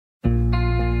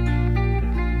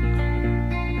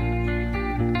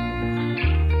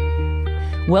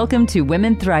Welcome to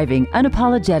Women Thriving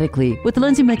Unapologetically with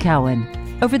Lindsay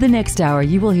McCowan. Over the next hour,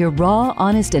 you will hear raw,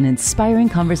 honest, and inspiring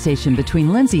conversation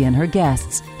between Lindsay and her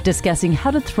guests, discussing how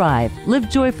to thrive, live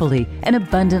joyfully, and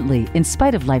abundantly in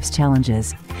spite of life's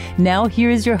challenges. Now, here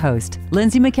is your host,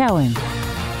 Lindsay McCowan.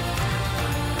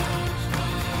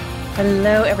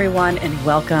 Hello, everyone, and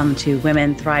welcome to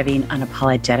Women Thriving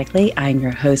Unapologetically. I'm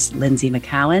your host, Lindsay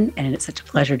McCowan, and it's such a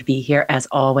pleasure to be here as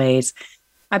always.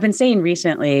 I've been saying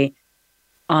recently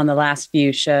on the last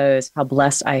few shows how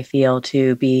blessed I feel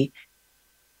to be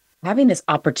having this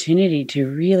opportunity to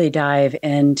really dive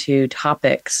into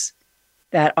topics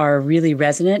that are really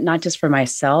resonant, not just for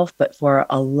myself, but for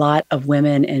a lot of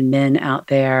women and men out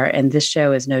there. And this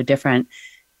show is no different.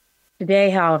 Today,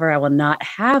 however, I will not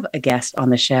have a guest on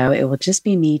the show. It will just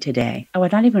be me today. Oh, I'm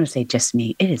not even going to say just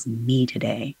me. It is me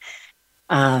today.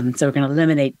 So we're going to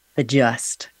eliminate the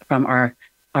just from our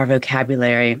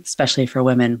vocabulary, especially for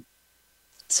women.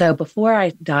 So before I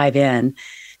dive in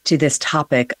to this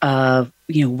topic of,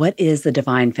 what is the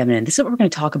divine feminine? This is what we're going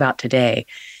to talk about today,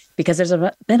 because there's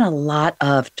been a lot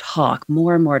of talk,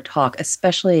 more and more talk,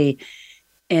 especially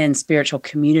in spiritual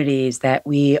communities, that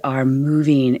we are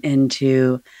moving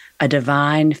into a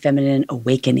divine feminine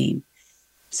awakening.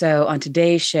 So on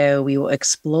today's show, we will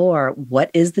explore what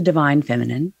is the divine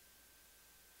feminine,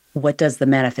 what does the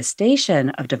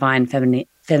manifestation of divine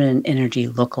feminine energy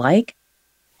look like,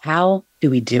 how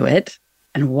do we do it,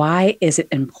 and why is it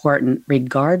important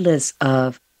regardless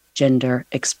of gender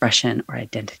expression or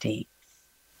identity?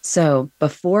 So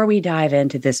before we dive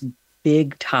into this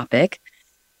big topic,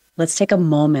 let's take a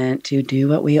moment to do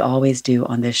what we always do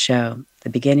on this show. At the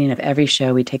beginning of every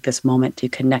show, we take this moment to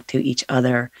connect to each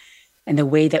other. And the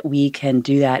way that we can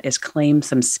do that is claim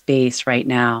some space right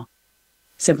now,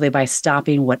 simply by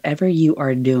stopping whatever you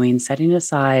are doing, setting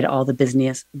aside all the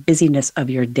busyness of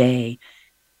your day,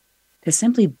 to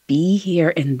simply be here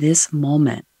in this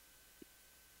moment.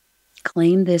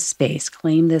 Claim this space,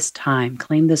 claim this time,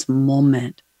 claim this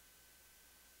moment.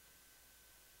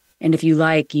 And if you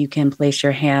like, you can place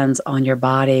your hands on your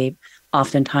body.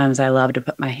 Oftentimes, I love to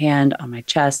put my hand on my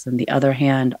chest and the other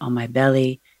hand on my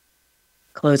belly,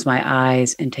 close my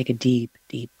eyes, and take a deep,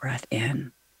 deep breath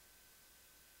in,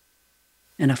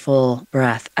 and a full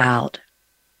breath out.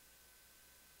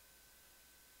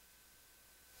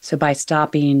 So by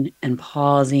stopping and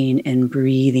pausing and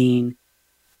breathing,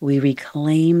 we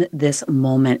reclaim this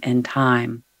moment in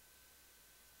time.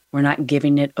 We're not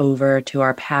giving it over to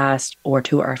our past or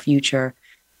to our future,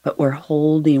 but we're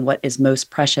holding what is most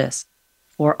precious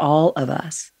for all of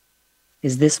us,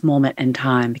 is this moment in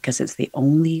time, because it's the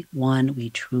only one we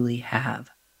truly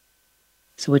have.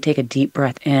 So we take a deep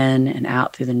breath in and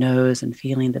out through the nose, and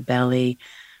feeling the belly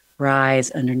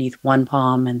rise underneath one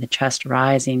palm and the chest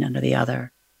rising under the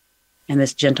other. And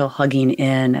this gentle hugging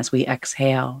in as we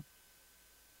exhale.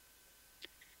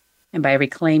 And by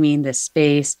reclaiming this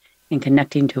space and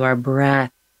connecting to our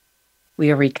breath,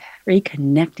 we are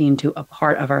reconnecting to a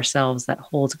part of ourselves that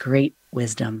holds great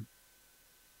wisdom.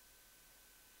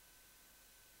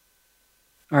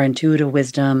 Our intuitive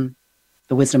wisdom,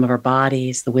 the wisdom of our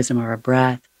bodies, the wisdom of our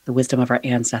breath, the wisdom of our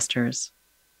ancestors.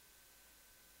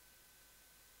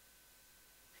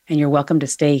 And you're welcome to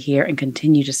stay here and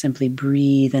continue to simply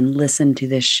breathe and listen to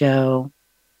this show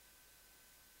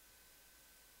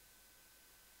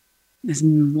as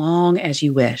long as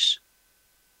you wish.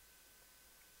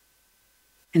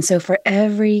 And so for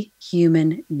every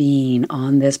human being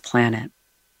on this planet,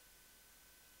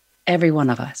 every one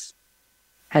of us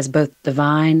has both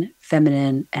divine,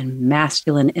 feminine, and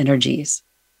masculine energies,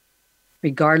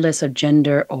 regardless of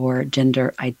gender or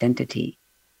gender identity.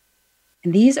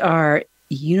 And these are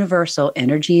universal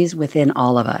energies within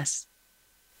all of us.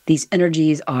 These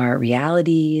energies are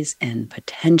realities and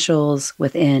potentials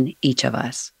within each of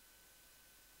us.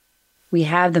 We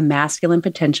have the masculine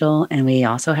potential, and we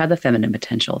also have the feminine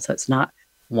potential. So it's not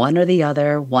one or the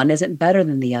other. One isn't better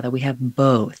than the other. We have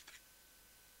both.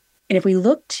 And if we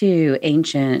look to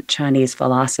ancient Chinese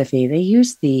philosophy, they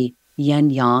use the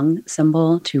yin-yang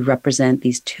symbol to represent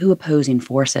these two opposing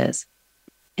forces.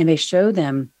 And they show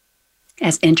them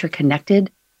as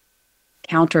interconnected,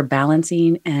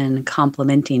 counterbalancing, and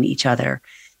complementing each other.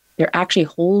 They're actually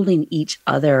holding each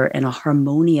other in a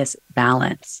harmonious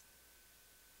balance.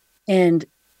 And,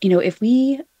 if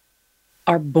we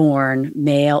are born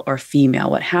male or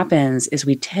female, what happens is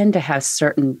we tend to have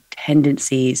certain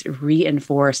tendencies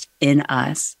reinforced in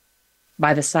us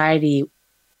by the society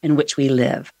in which we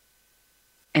live.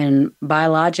 And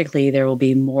biologically, there will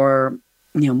be more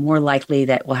likely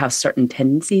that we'll have certain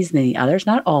tendencies than the others,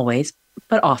 not always,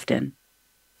 but often.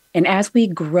 And as we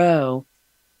grow,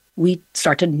 we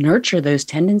start to nurture those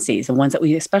tendencies,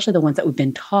 especially the ones that we've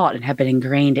been taught and have been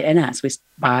ingrained in us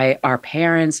by our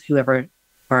parents, whoever,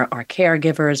 or our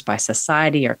caregivers, by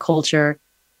society, our culture.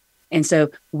 And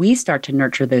so we start to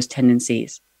nurture those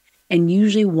tendencies, and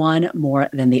usually one more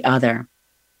than the other.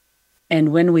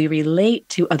 And when we relate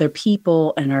to other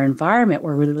people and our environment,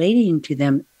 we're relating to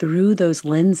them through those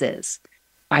lenses,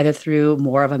 either through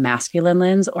more of a masculine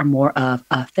lens or more of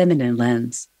a feminine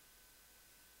lens.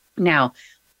 Now,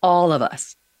 all of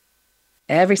us,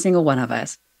 every single one of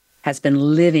us, has been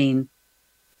living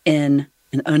in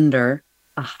and under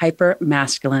a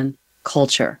hyper-masculine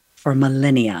culture for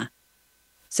millennia.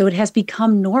 So it has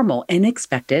become normal and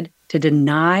expected to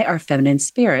deny our feminine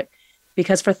spirit,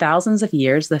 because for thousands of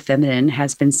years, the feminine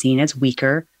has been seen as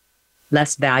weaker,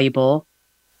 less valuable,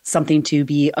 something to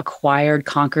be acquired,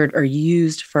 conquered, or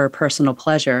used for personal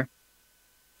pleasure.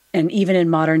 And even in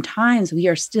modern times, we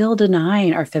are still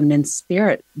denying our feminine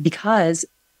spirit, because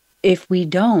if we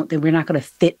don't, then we're not going to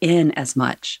fit in as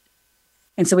much.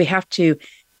 And so we have to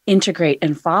integrate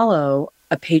and follow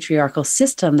a patriarchal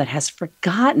system that has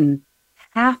forgotten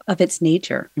half of its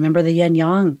nature. Remember the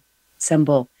yin-yang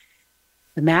symbol.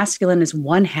 The masculine is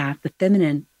one half, the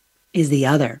feminine is the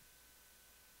other.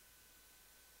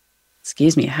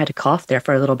 Excuse me, I had to cough there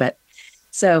for a little bit.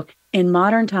 So in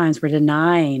modern times, we're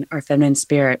denying our feminine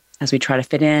spirit as we try to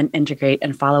fit in, integrate,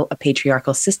 and follow a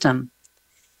patriarchal system.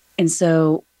 And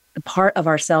so the part of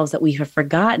ourselves that we have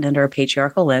forgotten under a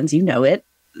patriarchal lens, you know it,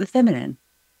 the feminine.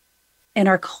 And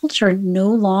our culture no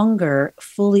longer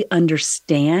fully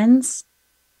understands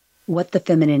what the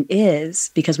feminine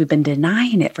is, because we've been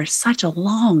denying it for such a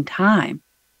long time.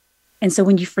 And so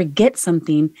when you forget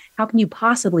something, how can you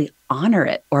possibly honor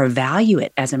it or value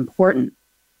it as important?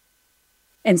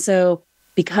 And so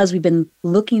because we've been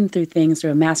looking through things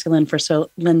through a masculine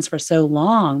lens for so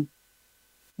long,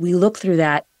 we look through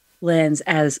that lens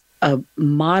as a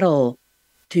model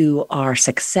to our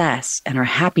success and our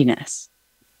happiness.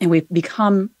 And we've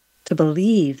become to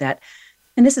believe that,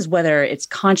 and this is whether it's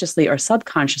consciously or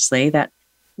subconsciously, that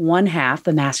one half,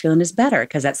 the masculine, is better,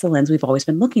 because that's the lens we've always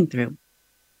been looking through.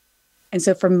 And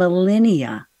so for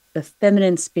millennia, the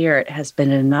feminine spirit has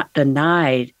been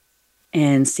denied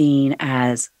and seen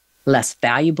as less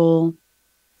valuable,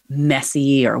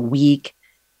 messy, or weak,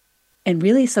 and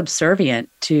really subservient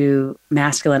to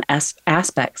masculine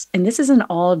aspects. And this is in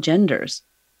all genders.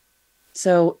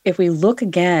 So if we look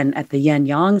again at the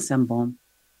yin-yang symbol,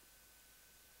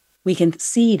 we can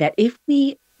see that if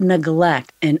we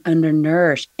neglect and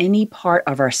undernourish any part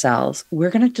of ourselves, we're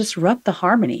going to disrupt the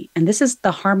harmony. And this is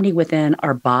the harmony within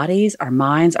our bodies, our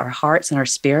minds, our hearts, and our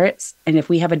spirits. And if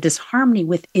we have a disharmony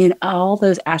within all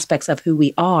those aspects of who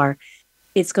we are,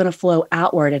 it's going to flow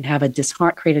outward and have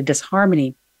create a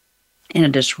disharmony and a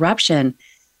disruption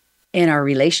in our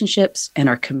relationships and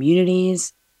our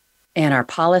communities and our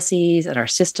policies and our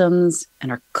systems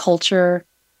and our culture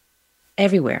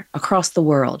everywhere across the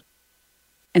world.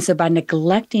 And so by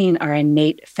neglecting our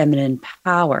innate feminine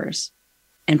powers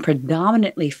and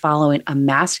predominantly following a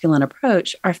masculine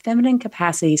approach, our feminine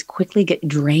capacities quickly get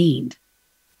drained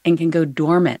and can go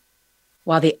dormant,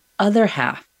 while the other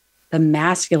half, the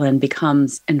masculine,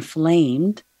 becomes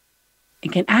inflamed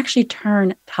and can actually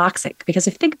turn toxic. Because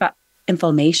if you think about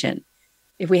inflammation,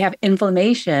 if we have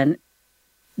inflammation,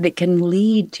 that can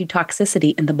lead to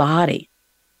toxicity in the body.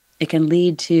 It can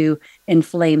lead to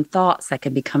inflamed thoughts that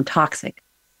can become toxic,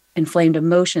 inflamed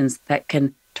emotions that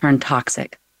can turn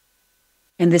toxic.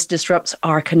 And this disrupts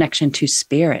our connection to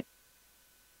spirit.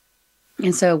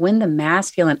 And so when the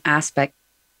masculine aspect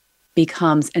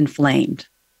becomes inflamed,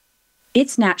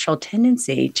 its natural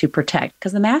tendency to protect,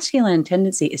 because the masculine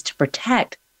tendency is to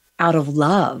protect out of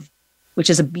love, which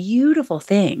is a beautiful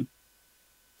thing.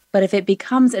 But if it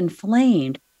becomes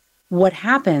inflamed, what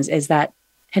happens is that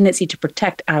tendency to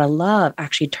protect out of love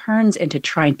actually turns into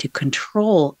trying to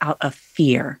control out of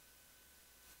fear.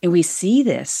 And we see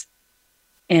this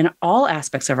in all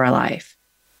aspects of our life.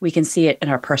 We can see it in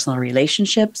our personal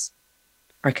relationships,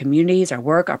 our communities, our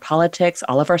work, our politics,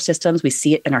 all of our systems. We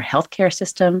see it in our healthcare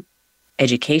system,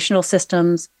 educational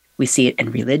systems. We see it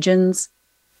in religions.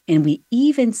 And we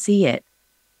even see it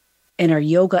in our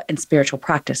yoga and spiritual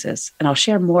practices. And I'll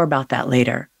share more about that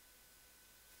later.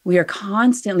 We are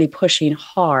constantly pushing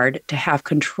hard to have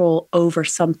control over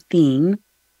something,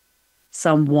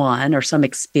 someone, or some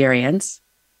experience.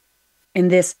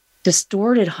 And this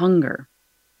distorted hunger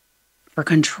for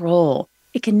control,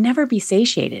 it can never be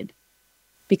satiated,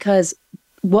 because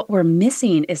what we're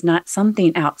missing is not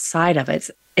something outside of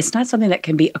it. It's not something that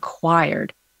can be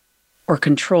acquired or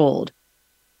controlled.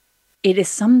 It is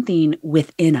something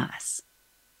within us.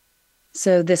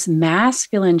 So, this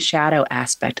masculine shadow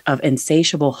aspect of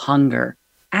insatiable hunger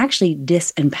actually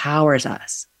disempowers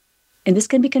us. And this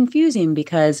can be confusing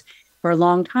because for a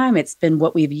long time, it's been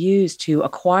what we've used to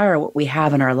acquire what we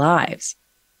have in our lives.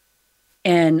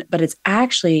 But it's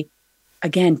actually,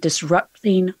 again,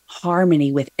 disrupting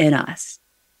harmony within us.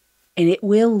 And it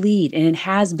will lead, and it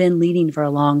has been leading for a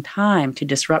long time, to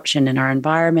disruption in our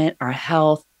environment, our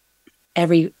health,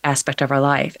 every aspect of our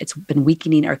life. It's been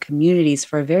weakening our communities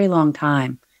for a very long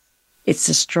time. It's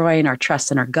destroying our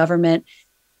trust in our government.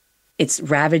 It's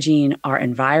ravaging our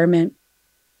environment.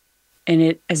 And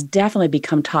it has definitely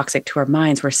become toxic to our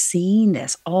minds. We're seeing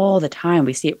this all the time.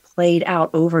 We see it played out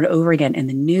over and over again in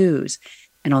the news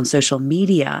and on social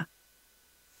media.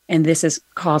 And this is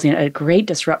causing a great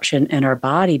disruption in our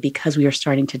body because we are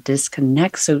starting to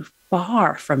disconnect so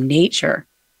far from nature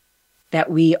that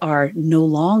we are no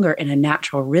longer in a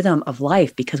natural rhythm of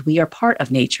life because we are part of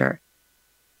nature.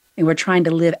 And we're trying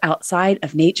to live outside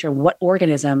of nature. What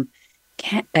organism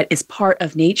that is part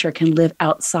of nature can live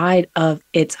outside of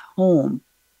its home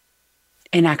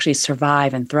and actually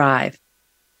survive and thrive?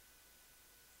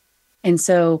 And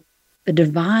so the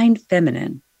divine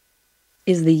feminine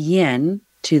is the yin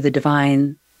to the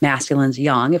divine masculine's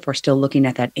yang, if we're still looking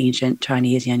at that ancient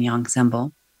Chinese yin-yang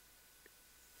symbol.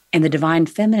 And the divine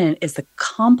feminine is the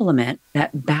complement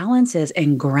that balances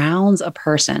and grounds a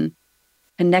person,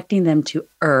 connecting them to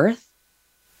earth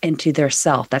and to their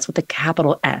self. That's what the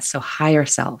capital S, so higher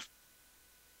self.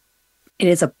 It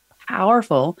is a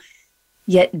powerful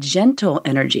yet gentle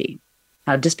energy.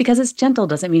 Now, just because it's gentle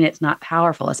doesn't mean it's not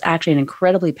powerful. It's actually an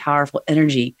incredibly powerful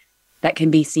energy that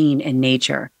can be seen in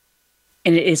nature.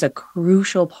 And it is a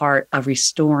crucial part of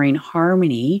restoring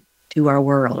harmony to our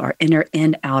world, our inner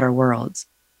and outer worlds,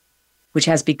 which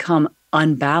has become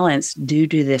unbalanced due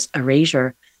to this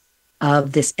erasure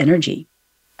of this energy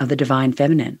of the divine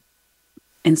feminine.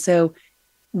 And so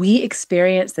we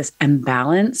experience this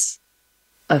imbalance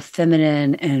of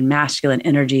feminine and masculine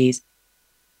energies,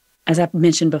 as I've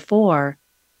mentioned before,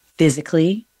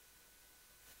 physically,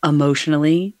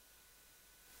 emotionally,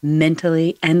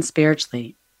 mentally, and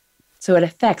spiritually. So it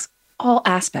affects all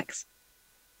aspects.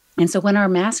 And so when our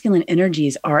masculine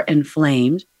energies are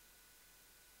inflamed,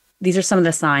 these are some of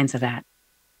the signs of that.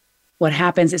 What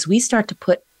happens is we start to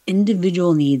put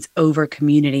individual needs over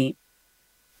community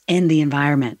and the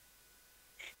environment.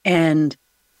 And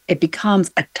it becomes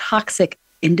a toxic,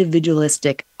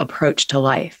 individualistic approach to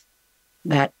life,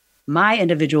 that my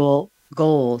individual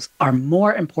goals are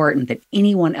more important than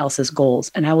anyone else's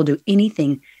goals, and I will do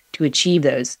anything to achieve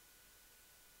those.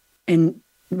 And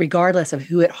regardless of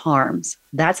who it harms,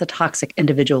 that's a toxic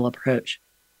individual approach.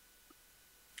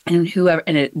 And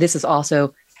this is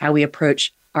also how we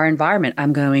approach our environment.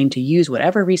 I'm going to use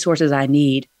whatever resources I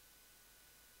need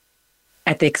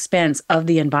at the expense of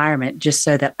the environment just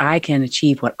so that I can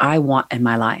achieve what I want in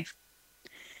my life.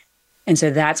 And so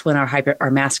that's when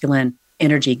our masculine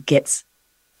energy gets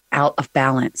out of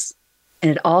balance.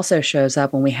 And it also shows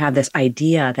up when we have this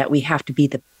idea that we have to be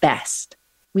the best.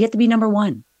 We have to be number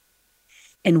one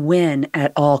and win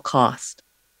at all cost.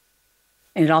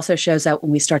 And it also shows up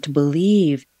when we start to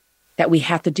believe that we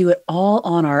have to do it all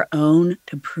on our own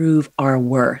to prove our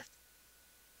worth.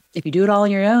 If you do it all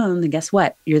on your own, then guess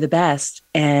what? You're the best.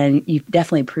 And you've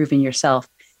definitely proven yourself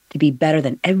to be better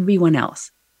than everyone else.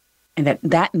 And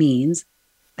that means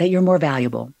that you're more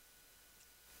valuable.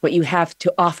 What you have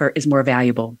to offer is more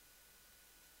valuable.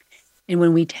 And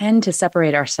when we tend to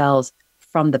separate ourselves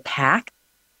from the pack,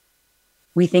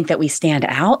 we think that we stand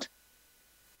out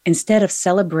instead of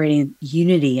celebrating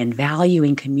unity and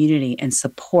valuing community and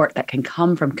support that can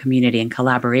come from community and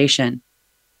collaboration.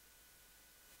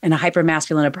 And a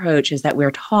hypermasculine approach is that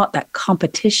we're taught that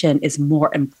competition is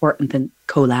more important than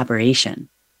collaboration.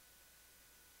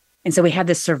 And so we have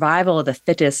this survival of the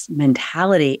fittest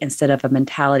mentality instead of a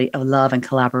mentality of love and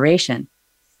collaboration,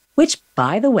 which,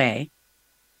 by the way,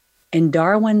 in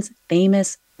Darwin's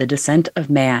famous The Descent of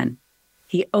Man,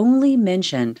 he only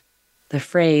mentioned the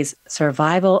phrase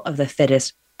survival of the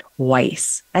fittest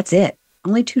twice. That's it,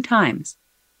 only 2 times.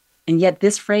 And yet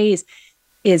this phrase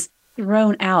is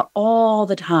thrown out all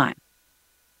the time.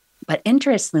 But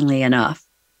interestingly enough,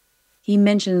 he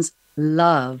mentions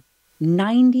love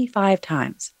 95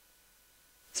 times.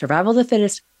 Survival of the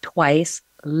fittest twice,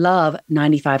 love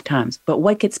 95 times. But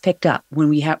what gets picked up when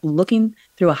we have looking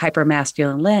through a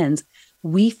hypermasculine lens,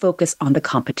 we focus on the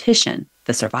competition,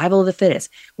 the survival of the fittest.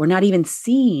 We're not even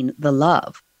seeing the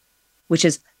love, which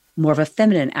is more of a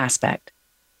feminine aspect.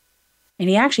 And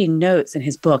he actually notes in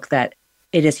his book that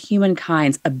it is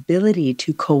humankind's ability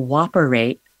to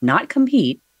cooperate, not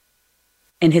compete,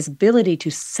 and his ability to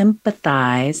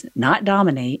sympathize, not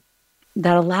dominate,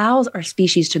 that allows our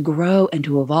species to grow and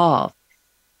to evolve.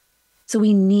 So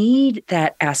we need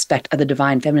that aspect of the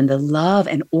divine feminine, the love,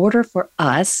 in order for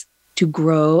us to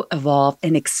grow, evolve,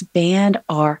 and expand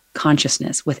our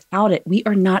consciousness. Without it, we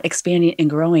are not expanding and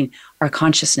growing our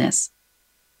consciousness.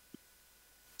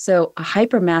 So a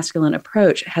hypermasculine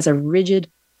approach has a rigid,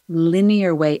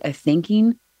 linear way of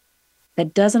thinking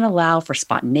that doesn't allow for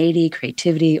spontaneity,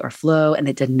 creativity, or flow, and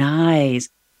it denies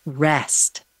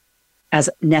rest as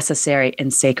necessary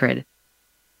and sacred.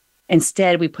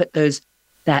 Instead, we put those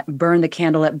that burn the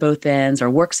candle at both ends or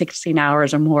work 16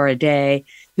 hours or more a day,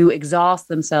 who exhaust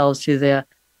themselves to the,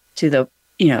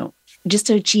 just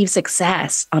to achieve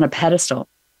success on a pedestal.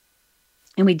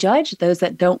 And we judge those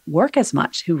that don't work as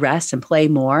much, who rest and play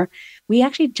more. We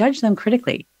actually judge them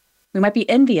critically. We might be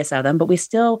envious of them, but we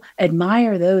still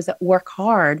admire those that work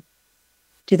hard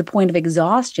to the point of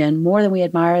exhaustion more than we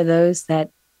admire those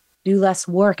that do less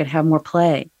work and have more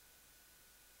play.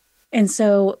 And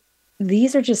so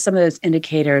these are just some of those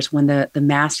indicators when the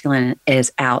masculine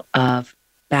is out of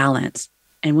balance.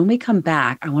 And when we come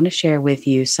back, I want to share with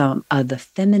you some of the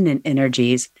feminine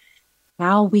energies,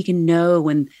 how we can know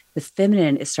when the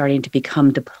feminine is starting to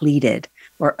become depleted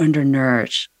or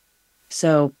undernourished.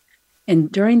 So,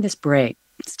 and during this break,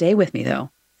 stay with me though.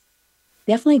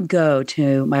 Definitely go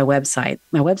to my website.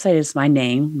 My website is my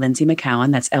name, Lindsay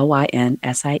McKeown. That's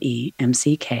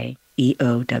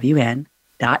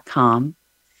LYNSIEMCKEOWN.com.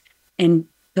 And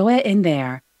go in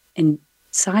there and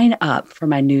sign up for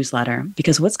my newsletter,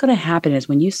 because what's going to happen is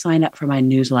when you sign up for my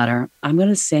newsletter, I'm going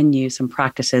to send you some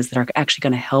practices that are actually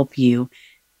going to help you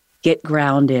get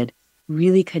grounded,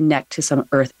 really connect to some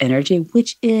earth energy,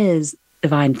 which is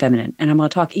divine feminine. And I'm going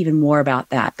to talk even more about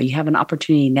that. But you have an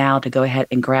opportunity now to go ahead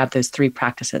and grab those 3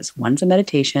 practices. One's a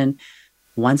meditation,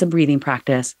 one's a breathing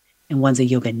practice, and one's a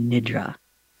yoga nidra.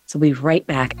 So we'll be right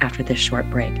back after this short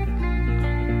break.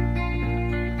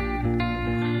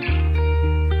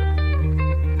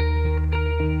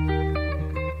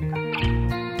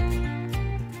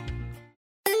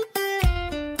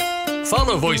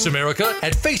 Follow Voice America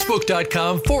at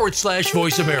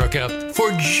Facebook.com/Voice America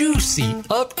for juicy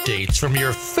updates from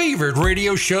your favorite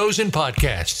radio shows and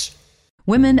podcasts.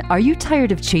 Women, are you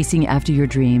tired of chasing after your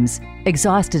dreams?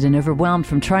 Exhausted and overwhelmed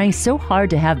from trying so hard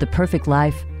to have the perfect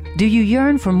life? Do you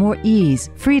yearn for more ease,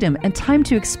 freedom, and time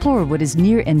to explore what is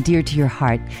near and dear to your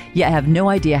heart, yet have no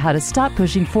idea how to stop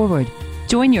pushing forward?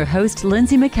 Join your host,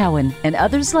 Lindsay McKeown, and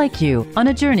others like you on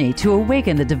a journey to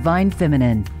awaken the divine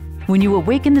feminine. When you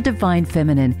awaken the divine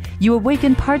feminine, you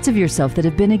awaken parts of yourself that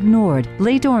have been ignored,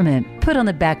 lay dormant, put on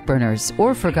the back burners,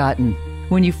 or forgotten.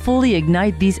 When you fully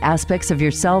ignite these aspects of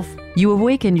yourself, you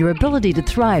awaken your ability to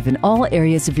thrive in all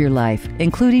areas of your life,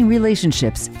 including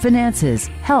relationships, finances,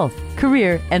 health,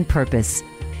 career, and purpose.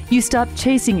 You stop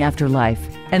chasing after life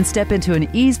and step into an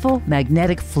easeful,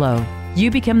 magnetic flow. You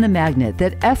become the magnet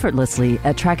that effortlessly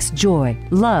attracts joy,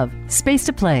 love, space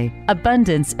to play,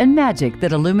 abundance, and magic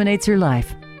that illuminates your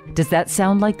life. Does that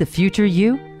sound like the future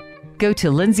you? Go to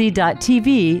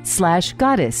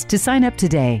lindsay.tv/goddess to sign up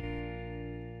today.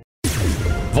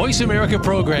 Voice America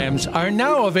programs are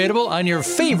now available on your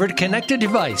favorite connected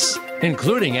device,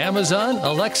 including Amazon,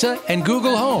 Alexa, and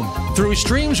Google Home. Through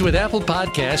streams with Apple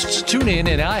Podcasts, TuneIn,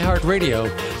 and iHeartRadio,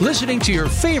 listening to your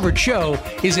favorite show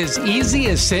is as easy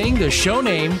as saying the show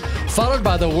name followed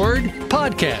by the word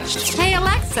podcast. Hey,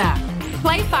 Alexa,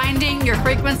 play Finding Your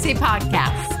Frequency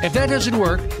podcast. If that doesn't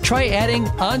work, try adding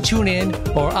on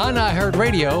TuneIn or on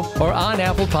iHeartRadio or on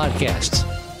Apple Podcasts.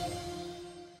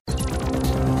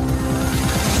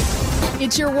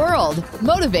 It's your world.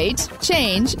 Motivate,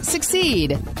 change,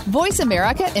 succeed.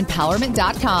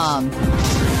 VoiceAmericaEmpowerment.com.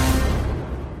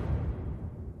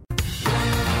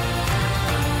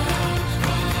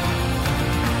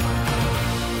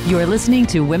 You are listening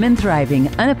to Women Thriving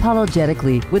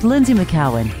Unapologetically with Lindsay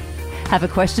McKeown. Have a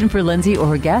question for Lindsay or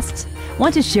her guests?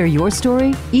 Want to share your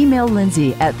story? Email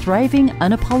Lindsay at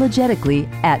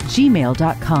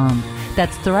thrivingunapologetically@gmail.com.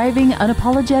 That's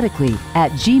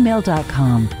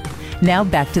thrivingunapologetically@gmail.com. Now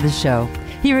back to the show.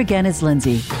 Here again is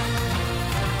Lindsay.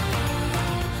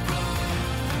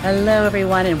 Hello,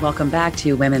 everyone, and welcome back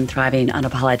to Women Thriving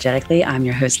Unapologetically. I'm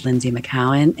your host, Lindsay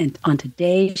McKeown. And on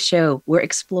today's show, we're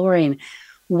exploring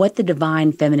what the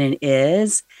divine feminine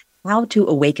is, how to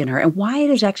awaken her, and why it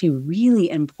is actually really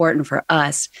important for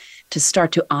us to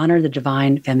start to honor the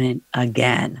divine feminine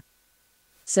again.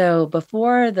 So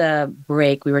before the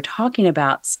break, we were talking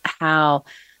about how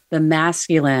the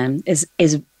masculine is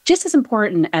just as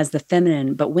important as the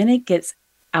feminine, but when it gets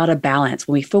out of balance,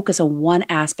 when we focus on one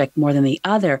aspect more than the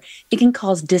other, it can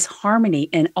cause disharmony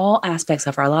in all aspects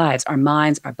of our lives, our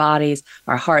minds, our bodies,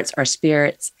 our hearts, our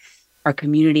spirits, our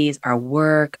communities, our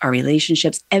work, our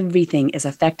relationships. Everything is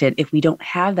affected if we don't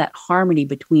have that harmony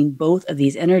between both of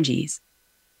these energies.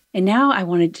 And now I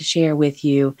wanted to share with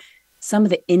you some of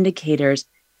the indicators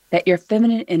that your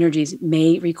feminine energies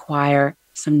may require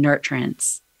some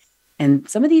nurturance. And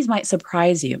some of these might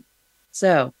surprise you.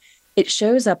 So it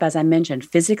shows up, as I mentioned,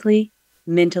 physically,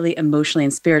 mentally, emotionally,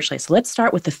 and spiritually. So let's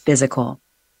start with the physical.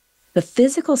 The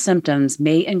physical symptoms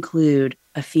may include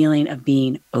a feeling of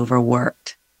being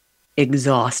overworked,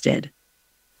 exhausted,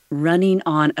 running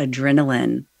on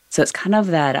adrenaline. So it's kind of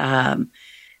that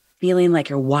feeling like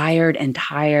you're wired and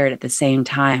tired at the same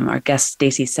time. Our guest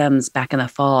Stacy Sims back in the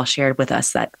fall shared with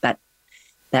us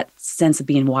that sense of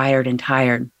being wired and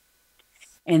tired.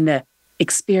 And the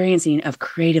experiencing of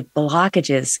creative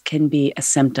blockages can be a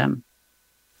symptom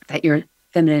that your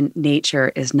feminine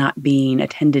nature is not being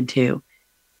attended to.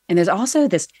 And there's also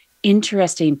this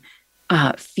interesting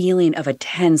feeling of a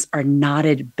tense or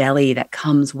knotted belly that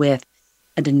comes with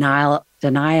a denial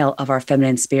of our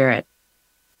feminine spirit,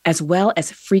 as well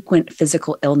as frequent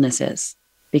physical illnesses,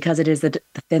 because it is the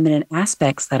feminine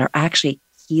aspects that are actually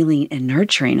healing and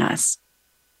nurturing us.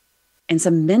 And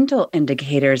some mental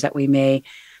indicators that we may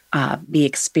be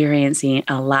experiencing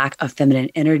a lack of feminine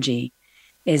energy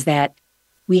is that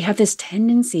we have this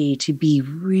tendency to be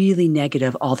really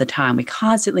negative all the time. We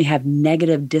constantly have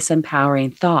negative,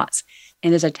 disempowering thoughts.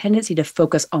 And there's a tendency to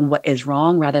focus on what is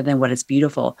wrong rather than what is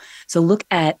beautiful. So look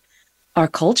at our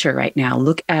culture right now.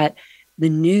 Look at the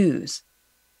news.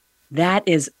 That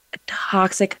is a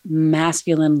toxic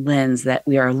masculine lens that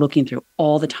we are looking through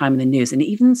all the time in the news. And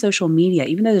even social media,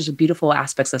 even though there's beautiful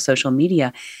aspects of social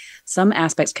media, some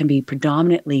aspects can be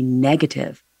predominantly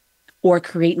negative or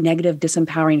create negative,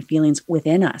 disempowering feelings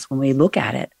within us when we look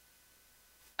at it.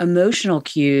 Emotional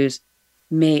cues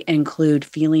may include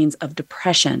feelings of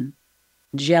depression,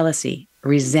 jealousy,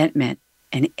 resentment,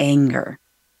 and anger.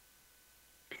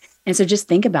 And so just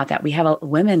think about that.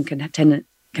 Women can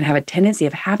have a tendency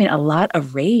of having a lot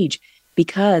of rage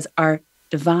because our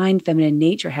divine feminine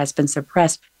nature has been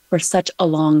suppressed for such a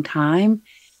long time.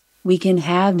 We can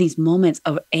have these moments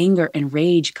of anger and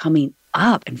rage coming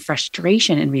up and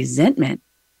frustration and resentment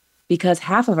because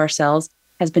half of ourselves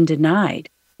has been denied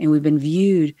and we've been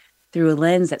viewed through a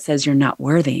lens that says you're not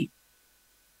worthy.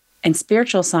 And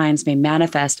spiritual signs may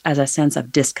manifest as a sense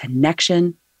of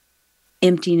disconnection,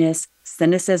 emptiness,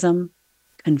 cynicism,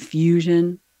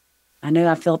 confusion. I know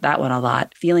I felt that one a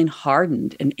lot, feeling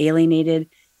hardened and alienated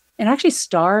and actually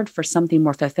starved for something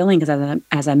more fulfilling because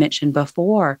as I mentioned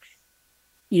before,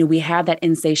 we have that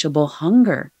insatiable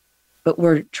hunger, but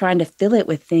we're trying to fill it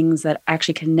with things that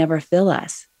actually can never fill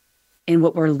us. And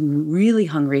what we're really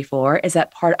hungry for is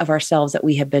that part of ourselves that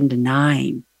we have been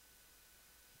denying.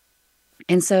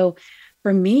 And so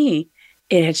for me,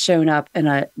 it had shown up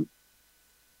in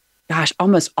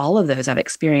almost all of those I've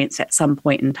experienced at some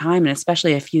point in time. And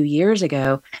especially a few years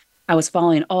ago, I was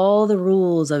following all the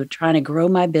rules of trying to grow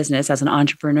my business as an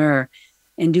entrepreneur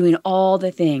and doing all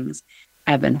the things.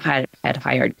 I had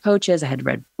hired coaches, I had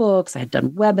read books, I had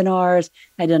done webinars,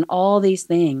 I had done all these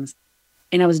things.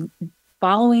 And I was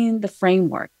following the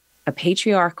framework, a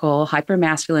patriarchal,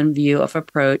 hypermasculine view of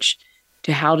approach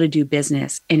to how to do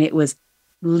business. And it was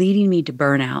leading me to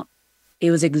burnout.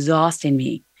 It was exhausting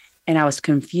me. And I was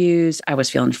confused. I was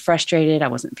feeling frustrated. I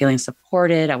wasn't feeling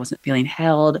supported. I wasn't feeling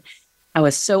held. I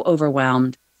was so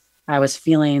overwhelmed. I was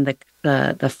feeling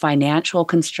the financial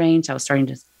constraints. I was starting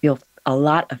to feel a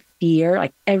lot of fear.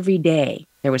 Like every day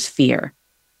there was fear.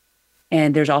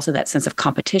 And there's also that sense of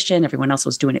competition. Everyone else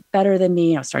was doing it better than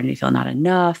me. I was starting to feel not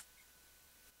enough.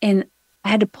 And I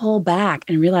had to pull back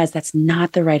and realize that's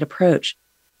not the right approach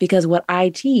because what I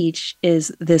teach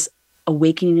is this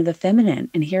awakening of the feminine.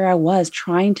 And here I was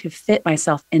trying to fit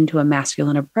myself into a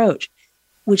masculine approach,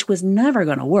 which was never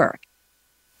going to work.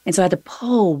 And so I had to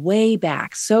pull way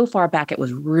back, so far back, it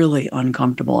was really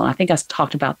uncomfortable. And I think I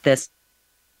talked about this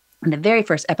in the very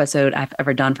first episode I've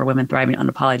ever done for Women Thriving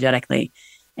Unapologetically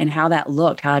and how that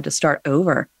looked, how I had to start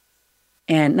over.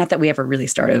 And not that we ever really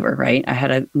start over, right? I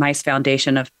had a nice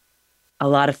foundation of a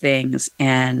lot of things.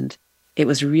 And it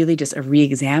was really just a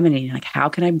re-examining, like, how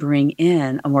can I bring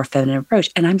in a more feminine approach?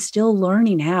 And I'm still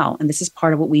learning how. And this is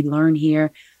part of what we learn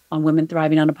here on Women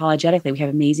Thriving Unapologetically. We have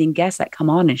amazing guests that come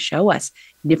on and show us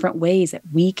different ways that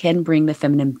we can bring the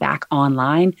feminine back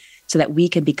online so that we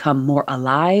can become more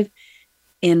alive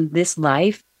in this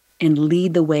life and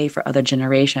lead the way for other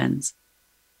generations.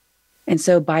 And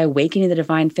so by awakening the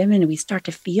divine feminine, we start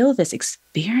to feel this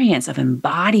experience of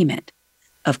embodiment,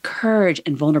 of courage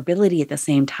and vulnerability at the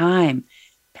same time,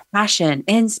 passion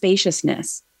and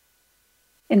spaciousness.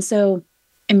 And so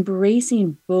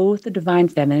embracing both the divine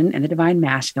feminine and the divine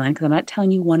masculine, because I'm not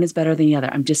telling you one is better than the other.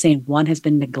 I'm just saying one has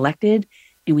been neglected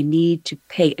and we need to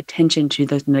pay attention to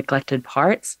those neglected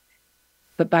parts.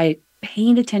 But by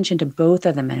paying attention to both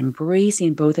of them and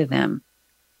embracing both of them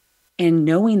and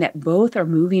knowing that both are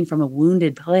moving from a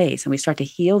wounded place, and we start to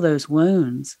heal those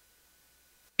wounds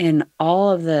and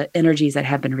all of the energies that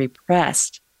have been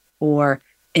repressed or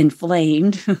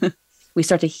inflamed, we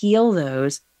start to heal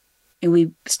those and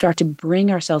we start to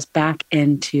bring ourselves back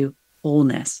into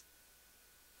wholeness.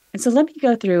 And so let me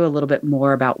go through a little bit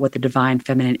more about what the divine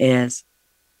feminine is.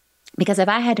 Because if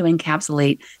I had to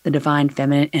encapsulate the divine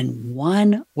feminine in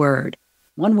one word,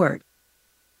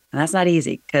 and that's not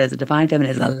easy because the divine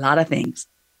feminine is a lot of things,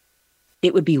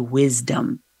 it would be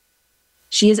wisdom.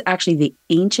 She is actually the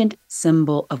ancient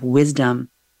symbol of wisdom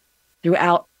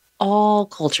throughout all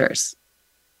cultures.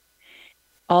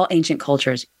 All ancient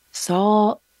cultures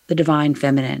saw the divine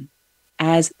feminine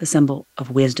as the symbol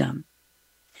of wisdom.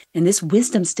 And this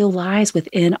wisdom still lies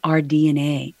within our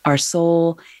DNA, our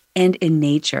soul, and in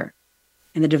nature.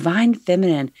 And the divine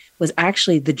feminine was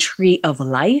actually the tree of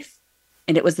life.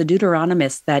 And it was the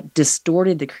Deuteronomists that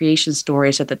distorted the creation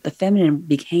story so that the feminine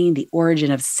became the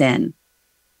origin of sin.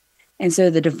 And so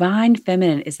the divine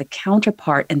feminine is the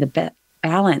counterpart and the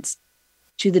balance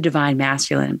to the divine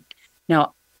masculine.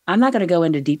 Now, I'm not going to go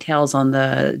into details on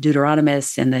the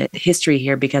Deuteronomists and the history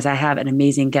here because I have an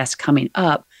amazing guest coming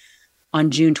up on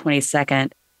June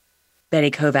 22nd,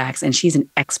 Betty Kovacs, and she's an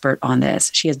expert on this.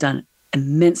 She has done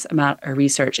immense amount of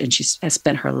research and she has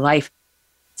spent her life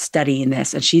studying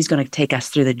this, and she's going to take us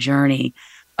through the journey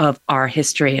of our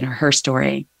history and her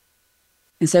story.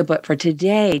 And so, but for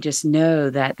today, just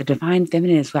know that the divine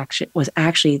feminine was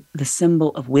actually the symbol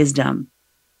of wisdom,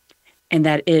 and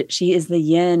that she is the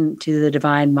yin to the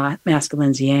divine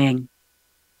masculine's yang.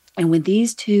 And when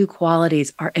these two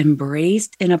qualities are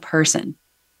embraced in a person,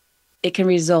 it can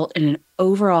result in an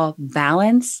overall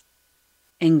balance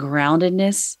and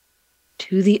groundedness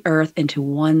to the earth and to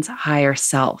one's higher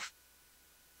self.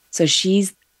 So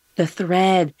she's the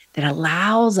thread that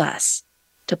allows us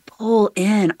to pull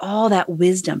in all that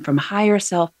wisdom from higher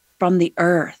self, from the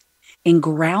earth, and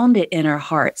ground it in our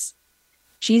hearts.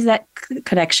 She's that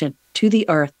connection to the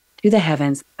earth, to the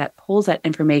heavens, that pulls that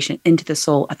information into the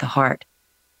soul at the heart.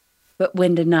 But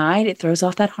when denied, it throws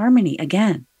off that harmony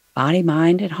again. Body,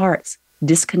 mind, and hearts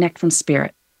disconnect from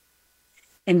spirit.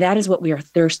 And that is what we are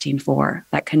thirsting for,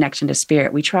 that connection to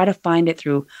spirit. We try to find it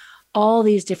through all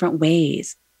these different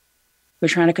ways. We're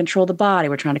trying to control the body.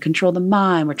 We're trying to control the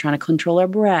mind. We're trying to control our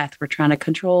breath. We're trying to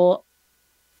control,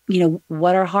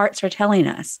 what our hearts are telling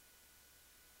us.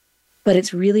 But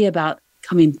it's really about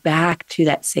coming back to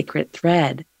that sacred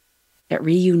thread that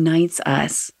reunites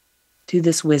us to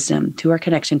this wisdom, to our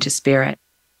connection to spirit.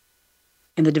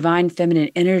 And the divine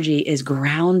feminine energy is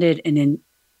grounded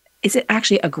is it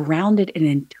actually a grounded and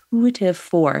intuitive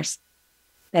force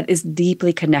that is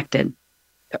deeply connected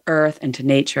to earth and to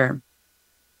nature.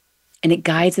 And it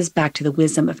guides us back to the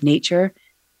wisdom of nature,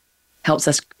 helps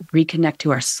us reconnect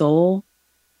to our soul,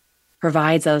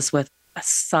 provides us with a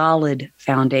solid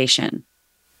foundation.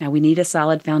 Now, we need a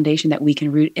solid foundation that we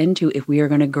can root into if we are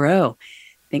going to grow.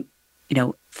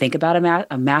 Think about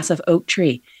a massive oak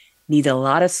tree. Needs a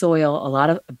lot of soil, a lot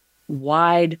of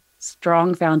wide,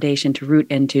 strong foundation to root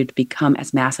into to become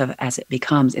as massive as it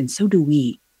becomes. And so do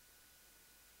we.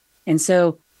 And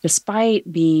so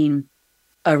despite being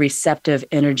a receptive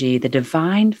energy, the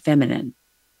divine feminine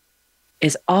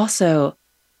is also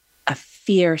a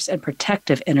fierce and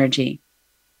protective energy.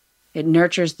 It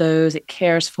nurtures those it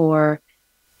cares for,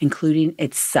 including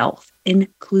itself,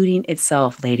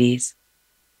 ladies.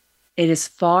 It is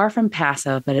far from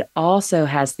passive, but it also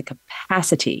has the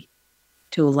capacity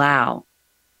to allow.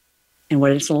 And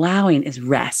what it's allowing is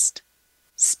rest,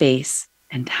 space,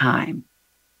 and time.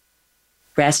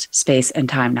 Rest, space, and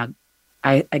time. Now,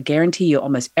 I guarantee you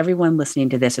almost everyone listening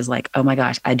to this is like, oh my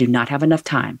gosh, I do not have enough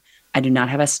time. I do not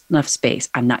have enough space.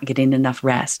 I'm not getting enough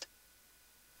rest.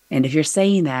 And if you're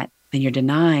saying that, then you're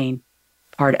denying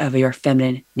part of your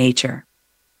feminine nature.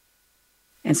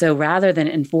 And so rather than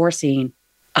enforcing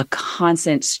a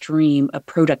constant stream of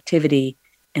productivity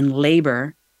and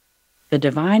labor, the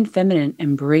divine feminine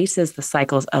embraces the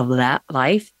cycles of that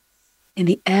life and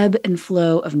the ebb and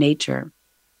flow of nature.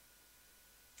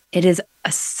 It is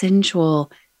a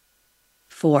sensual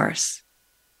force.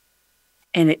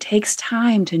 And it takes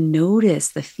time to notice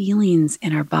the feelings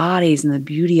in our bodies and the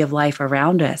beauty of life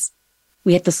around us.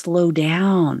 We have to slow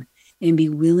down and be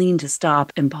willing to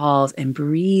stop and pause and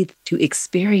breathe to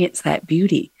experience that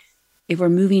beauty. If we're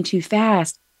moving too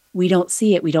fast, we don't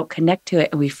see it, we don't connect to it,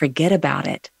 and we forget about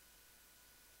it.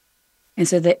 And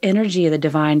so the energy of the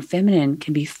divine feminine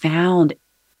can be found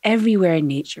everywhere in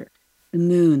nature. The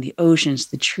moon, the oceans,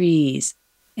 the trees,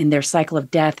 in their cycle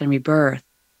of death and rebirth.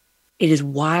 It is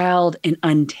wild and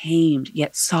untamed,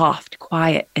 yet soft,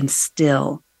 quiet, and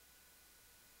still.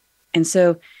 And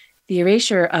so the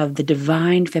erasure of the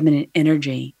divine feminine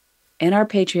energy in our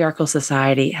patriarchal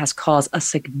society has caused a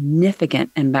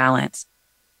significant imbalance,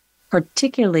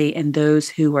 particularly in those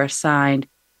who were assigned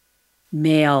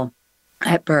male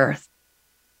at birth,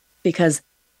 because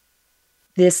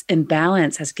this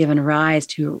imbalance has given rise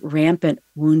to rampant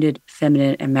wounded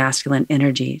feminine and masculine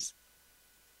energies,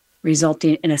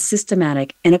 resulting in a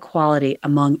systematic inequality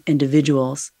among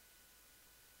individuals.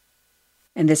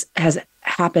 And this has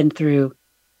happened through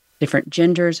different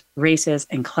genders, races,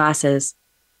 and classes,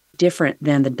 different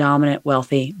than the dominant,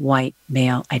 wealthy, white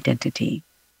male identity.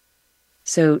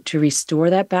 So to restore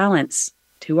that balance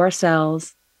to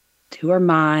ourselves, to our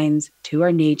minds, to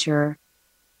our nature,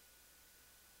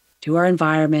 to our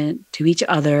environment, to each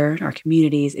other, our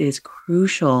communities, it is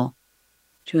crucial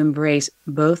to embrace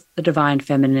both the divine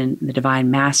feminine and the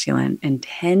divine masculine and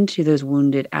tend to those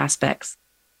wounded aspects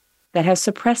that have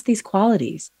suppressed these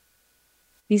qualities.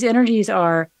 These energies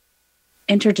are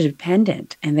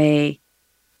interdependent, and they,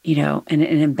 an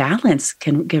imbalance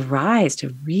can give rise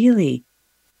to really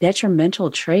detrimental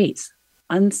traits,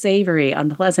 unsavory,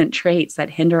 unpleasant traits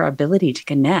that hinder our ability to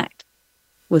connect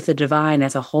with the divine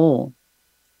as a whole.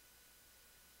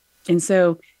 And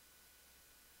so,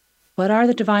 what are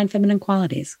the divine feminine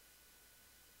qualities?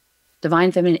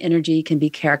 Divine feminine energy can be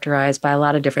characterized by a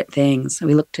lot of different things.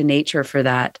 We look to nature for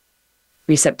that.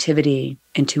 Receptivity,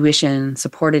 intuition,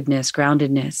 supportedness,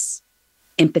 groundedness,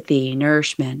 empathy,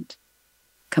 nourishment,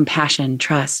 compassion,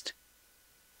 trust,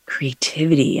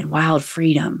 creativity, and wild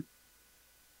freedom.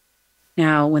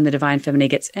 Now, when the divine feminine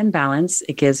gets imbalanced,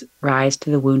 it gives rise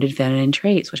to the wounded feminine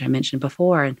traits, which I mentioned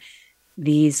before. And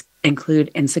these include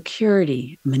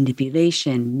insecurity,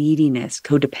 manipulation, neediness,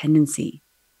 codependency,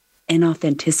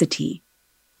 inauthenticity,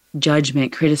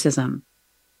 judgment, criticism,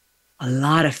 a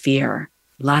lot of fear,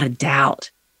 a lot of doubt,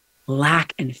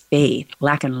 lack in faith,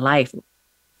 lack in life,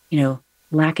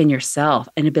 lack in yourself,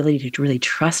 inability to really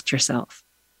trust yourself.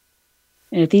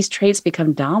 And if these traits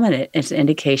become dominant, it's an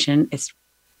indication,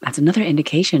 that's another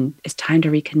indication it's time to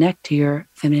reconnect to your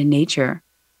feminine nature.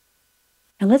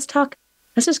 And let's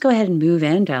just go ahead and move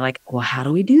into how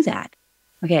do we do that?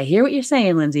 Okay, I hear what you're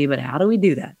saying, Lindsay, but how do we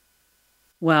do that?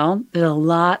 Well, there's a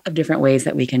lot of different ways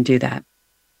that we can do that.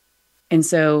 And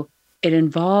so it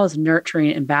involves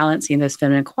nurturing and balancing those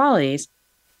feminine qualities.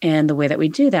 And the way that we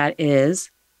do that is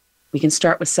we can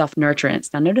start with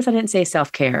self-nurturance. Now, notice I didn't say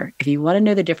self-care. If you want to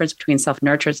know the difference between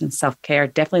self-nurturance and self-care,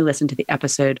 definitely listen to the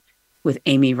episode with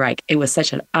Amy Reich. It was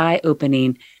such an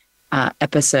eye-opening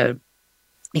episode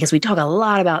because we talk a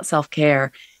lot about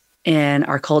self-care in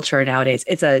our culture nowadays.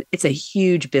 It's a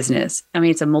huge business. I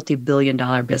mean, it's a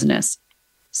multi-billion-dollar business.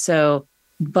 So,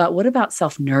 but what about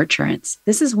self-nurturance?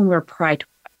 This is when we're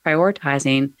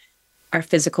prioritizing our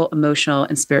physical, emotional,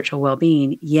 and spiritual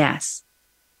well-being. Yes.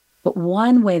 But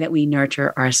one way that we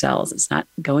nurture ourselves, it's not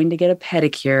going to get a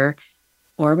pedicure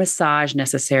or a massage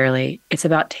necessarily. It's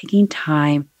about taking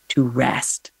time to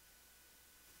rest.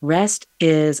 Rest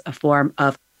is a form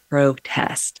of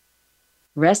protest.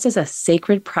 Rest is a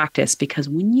sacred practice because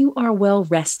when you are well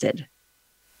rested,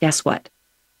 guess what?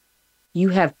 You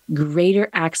have greater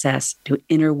access to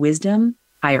inner wisdom,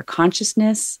 higher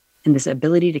consciousness, and this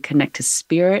ability to connect to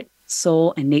spirit,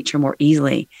 soul, and nature more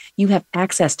easily. You have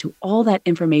access to all that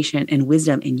information and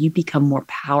wisdom, and you become more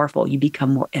powerful. You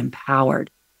become more empowered.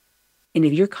 And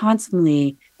if you're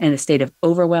constantly in a state of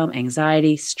overwhelm,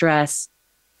 anxiety, stress,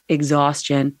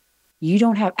 exhaustion, you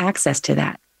don't have access to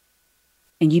that.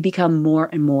 And you become more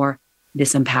and more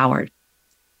disempowered.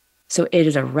 So it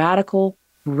is a radical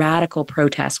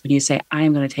protest when you say, I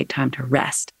am going to take time to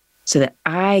rest so that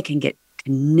I can get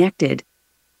connected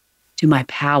to my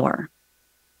power.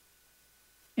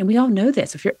 And we all know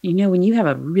this. If when you have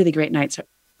a really great night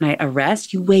of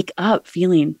rest, you wake up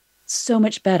feeling so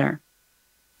much better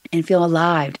and feel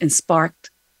alive and sparked.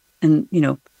 And,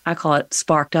 I call it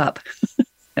sparked up.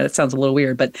 That sounds a little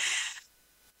weird,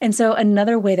 and so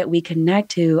another way that we connect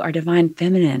to our divine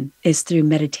feminine is through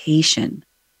meditation.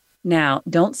 Now,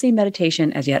 don't see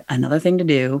meditation as yet another thing to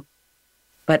do,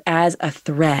 but as a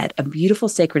thread, a beautiful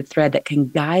sacred thread that can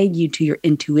guide you to your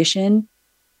intuition,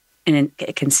 and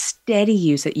it can steady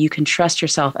you so that you can trust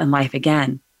yourself and life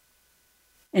again.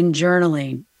 And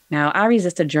journaling, Now, I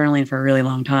resisted journaling for a really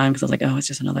long time because I was like, oh, it's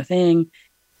just another thing.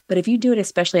 But if you do it,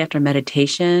 especially after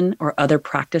meditation or other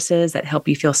practices that help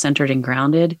you feel centered and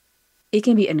grounded, it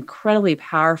can be an incredibly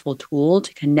powerful tool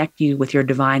to connect you with your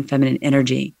divine feminine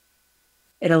energy.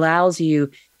 It allows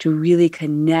you to really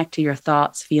connect to your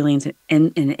thoughts, feelings,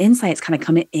 and insights kind of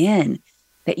coming in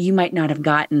that you might not have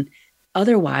gotten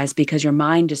otherwise because your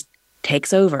mind just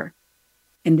takes over.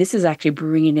 And this is actually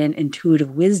bringing in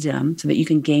intuitive wisdom so that you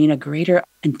can gain a greater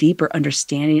and deeper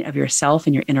understanding of yourself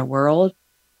and your inner world.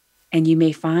 And you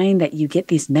may find that you get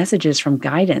these messages from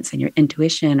guidance and your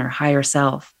intuition or higher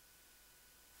self,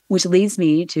 which leads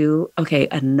me to, okay,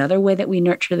 another way that we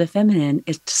nurture the feminine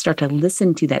is to start to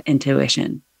listen to that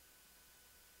intuition.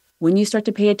 When you start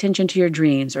to pay attention to your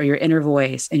dreams or your inner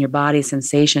voice and your body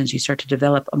sensations, you start to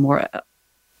develop a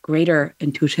greater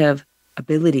intuitive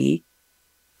ability,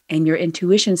 and your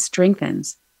intuition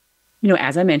strengthens.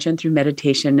 As I mentioned, through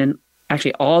meditation, and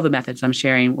actually all the methods I'm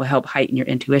sharing will help heighten your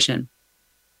intuition.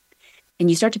 And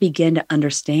you start to begin to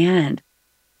understand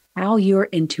how your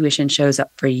intuition shows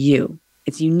up for you.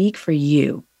 It's unique for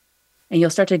you. And you'll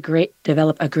start to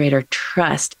develop a greater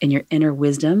trust in your inner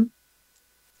wisdom.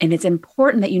 And it's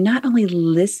important that you not only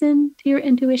listen to your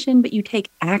intuition, but you take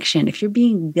action. If you're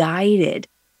being guided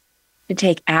to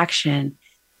take action,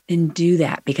 then do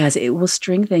that because it will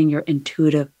strengthen your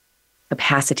intuitive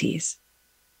capacities.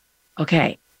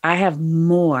 Okay, I have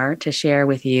more to share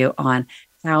with you on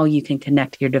how you can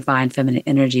connect to your divine feminine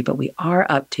energy, but we are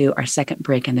up to our second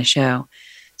break in the show.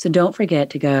 So don't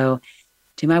forget to go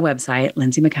to my website,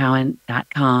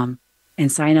 lindsaymccowan.com,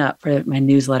 and sign up for my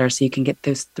newsletter so you can get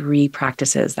those 3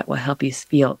 practices that will help you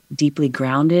feel deeply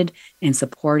grounded and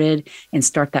supported and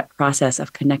start that process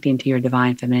of connecting to your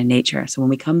divine feminine nature. So when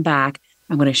we come back,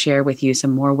 I'm going to share with you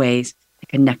some more ways to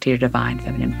connect to your divine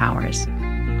feminine powers.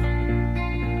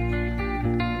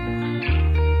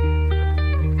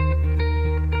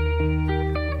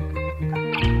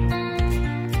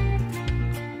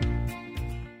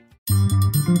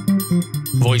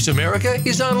 Voice America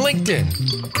is on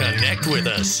LinkedIn. Connect with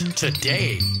us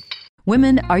today.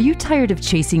 Women, are you tired of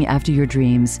chasing after your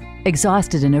dreams?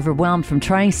 Exhausted and overwhelmed from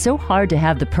trying so hard to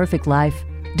have the perfect life?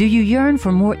 Do you yearn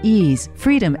for more ease,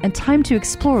 freedom, and time to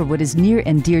explore what is near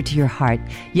and dear to your heart,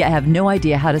 yet have no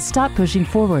idea how to stop pushing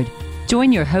forward?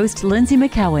 Join your host, Lindsay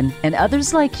McCowan, and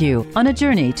others like you on a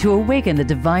journey to awaken the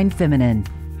divine feminine.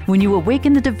 When you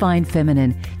awaken the divine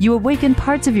feminine, you awaken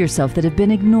parts of yourself that have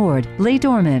been ignored, lay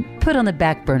dormant, put on the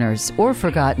back burners, or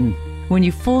forgotten. When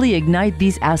you fully ignite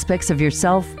these aspects of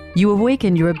yourself, you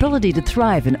awaken your ability to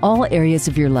thrive in all areas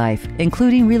of your life,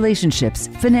 including relationships,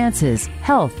 finances,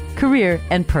 health, career,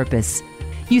 and purpose.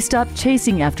 You stop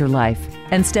chasing after life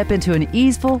and step into an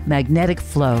easeful, magnetic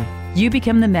flow. You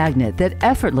become the magnet that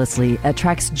effortlessly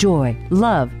attracts joy,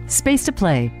 love, space to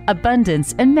play,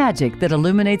 abundance, and magic that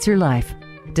illuminates your life.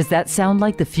 Does that sound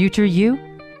like the future you?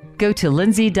 Go to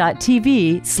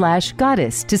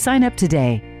lindsay.tv/goddess to sign up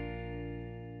today.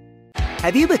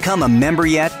 Have you become a member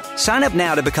yet? Sign up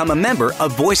now to become a member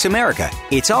of Voice America.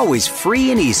 It's always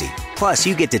free and easy. Plus,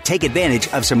 you get to take advantage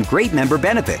of some great member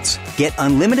benefits. Get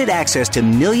unlimited access to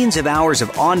millions of hours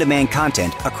of on-demand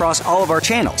content across all of our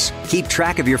channels. Keep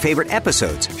track of your favorite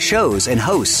episodes, shows, and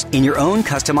hosts in your own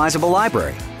customizable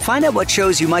library. Find out what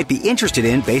shows you might be interested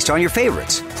in based on your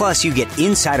favorites. Plus, you get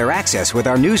insider access with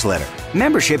our newsletter.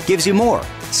 Membership gives you more.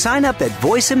 Sign up at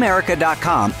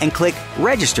voiceamerica.com and click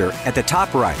register at the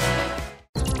top right.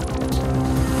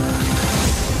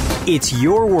 It's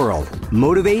your world.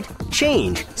 Motivate,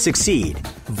 change, succeed.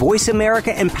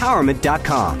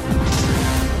 VoiceAmericaEmpowerment.com.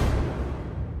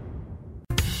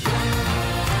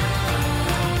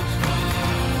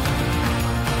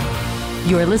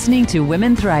 You're listening to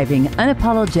Women Thriving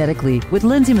Unapologetically with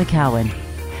Lindsay McCowan.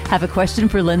 Have a question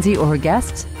for Lindsay or her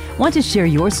guests? Want to share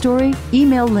your story?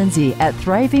 Email Lindsay at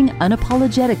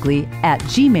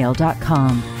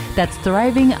thrivingunapologetically@gmail.com. That's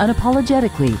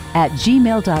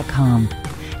thrivingunapologetically@gmail.com.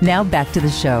 Now back to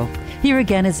the show. Here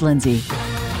again is Lindsay.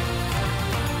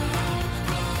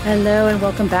 Hello and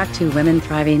welcome back to Women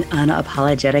Thriving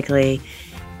Unapologetically.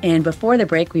 And before the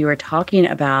break, we were talking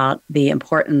about the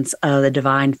importance of the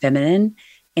divine feminine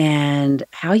and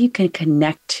how you can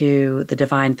connect to the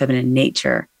divine feminine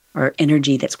nature or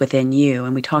energy that's within you.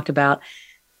 And we talked about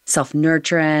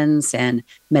self-nurturance and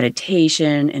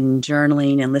meditation and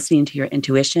journaling and listening to your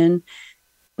intuition.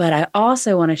 But I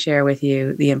also want to share with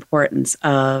you the importance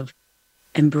of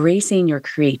embracing your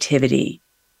creativity.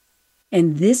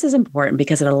 And this is important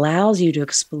because it allows you to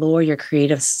explore your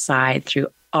creative side through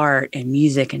art and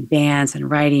music and dance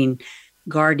and writing,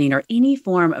 gardening, or any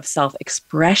form of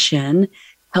self-expression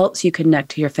helps you connect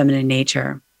to your feminine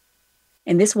nature.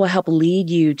 And this will help lead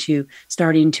you to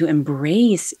starting to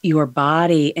embrace your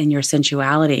body and your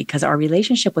sensuality, because our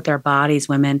relationship with our bodies,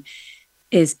 women,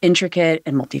 is intricate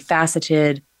and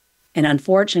multifaceted. And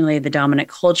unfortunately, the dominant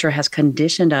culture has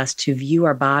conditioned us to view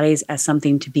our bodies as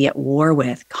something to be at war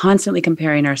with, constantly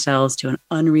comparing ourselves to an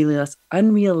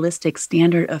unrealistic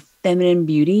standard of feminine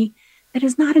beauty that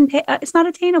is it's not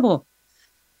attainable.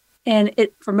 And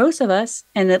for most of us,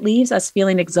 and it leaves us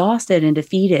feeling exhausted and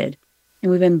defeated.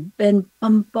 And we've been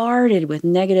bombarded with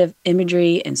negative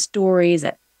imagery and stories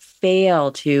that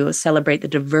fail to celebrate the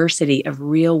diversity of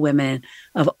real women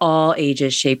of all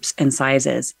ages, shapes, and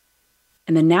sizes.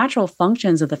 And the natural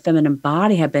functions of the feminine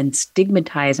body have been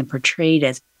stigmatized and portrayed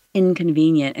as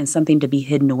inconvenient and something to be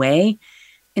hidden away.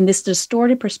 And this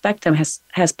distorted perspective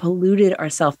has polluted our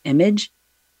self-image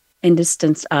and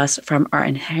distanced us from our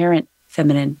inherent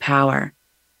feminine power.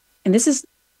 And this has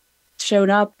shown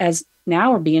up as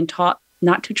now we're being taught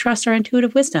not to trust our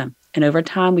intuitive wisdom. And over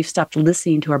time, we've stopped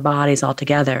listening to our bodies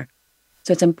altogether.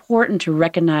 So it's important to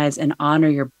recognize and honor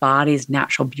your body's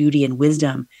natural beauty and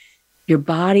wisdom. Your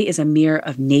body is a mirror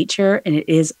of nature, and it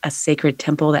is a sacred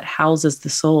temple that houses the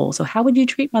soul. So how would you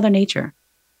treat Mother Nature?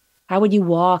 How would you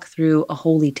walk through a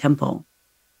holy temple?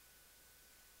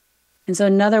 And so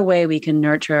another way we can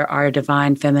nurture our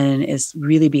divine feminine is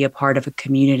really be a part of a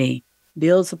community,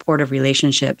 build supportive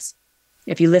relationships.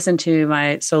 If you listen to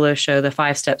my solo show, The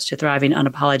 5 Steps to Thriving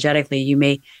Unapologetically, you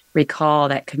may recall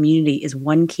that community is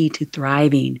one key to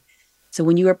thriving. So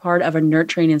when you are part of a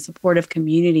nurturing and supportive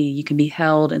community, you can be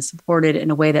held and supported in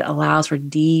a way that allows for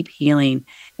deep healing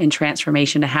and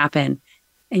transformation to happen.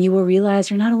 And you will realize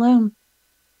you're not alone.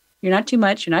 You're not too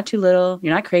much. You're not too little.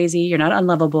 You're not crazy. You're not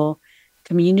unlovable.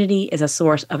 Community is a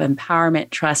source of empowerment,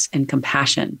 trust, and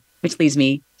compassion, which leads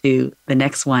me to the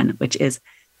next one, which is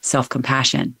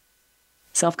self-compassion.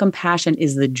 Self-compassion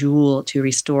is the jewel to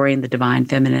restoring the divine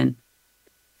feminine.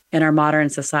 In our modern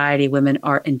society, women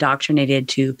are indoctrinated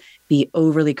to be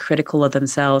overly critical of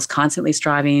themselves, constantly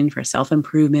striving for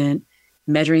self-improvement,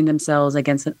 measuring themselves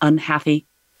against an unhealthy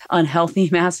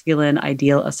masculine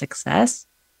ideal of success.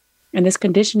 And this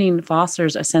conditioning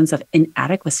fosters a sense of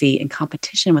inadequacy and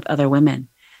competition with other women.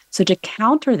 So to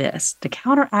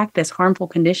counteract this harmful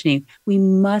conditioning, we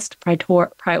must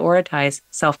prioritize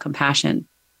self-compassion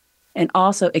and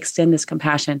also extend this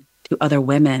compassion to other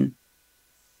women.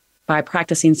 By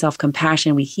practicing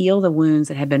self-compassion, we heal the wounds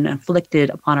that have been inflicted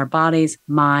upon our bodies,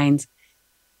 minds,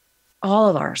 all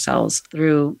of ourselves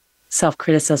through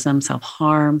self-criticism,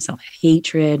 self-harm,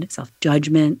 self-hatred,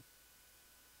 self-judgment.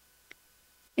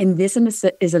 And this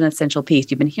is an essential piece.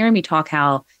 You've been hearing me talk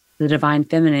how the divine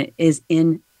feminine is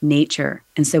in nature.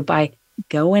 And so by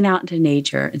going out into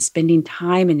nature and spending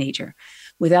time in nature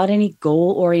without any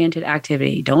goal-oriented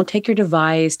activity, don't take your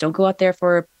device, don't go out there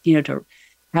for, to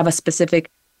have a specific,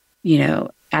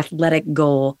 athletic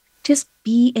goal. Just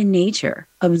be in nature.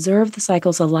 Observe the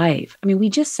cycles of life. I mean, we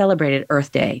just celebrated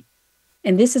Earth Day.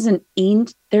 And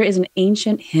there is an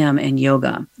ancient hymn in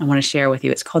yoga I want to share with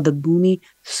you. It's called the Bhumi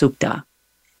Sukta.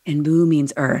 And Bu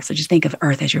means earth. So just think of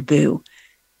earth as your boo.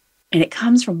 And it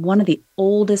comes from one of the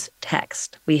oldest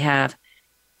texts we have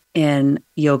in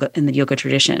yoga, in the yoga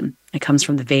tradition. It comes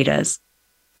from the Vedas.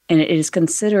 And it is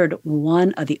considered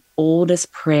one of the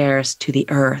oldest prayers to the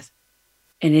earth.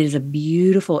 And it is a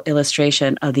beautiful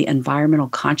illustration of the environmental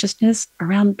consciousness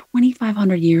around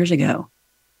 2,500 years ago.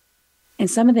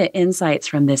 And some of the insights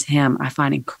from this hymn I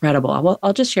find incredible.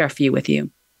 I'll just share a few with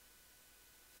you.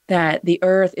 That the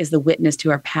earth is the witness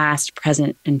to our past,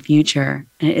 present, and future.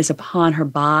 And it is upon her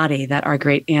body that our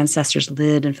great ancestors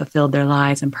lived and fulfilled their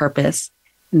lives and purpose.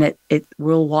 And that it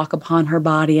will walk upon her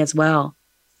body as well.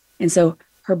 And so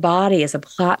her body is a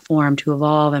platform to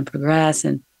evolve and progress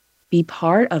and be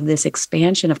part of this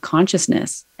expansion of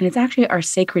consciousness. And it's actually our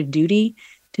sacred duty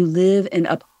to live and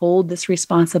uphold this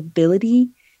responsibility,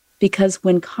 because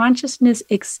when consciousness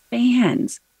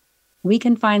expands, we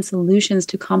can find solutions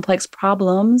to complex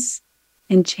problems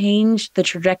and change the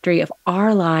trajectory of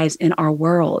our lives in our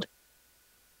world.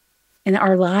 And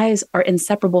our lives are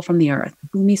inseparable from the earth.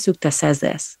 Bhumi Sukta says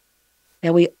this,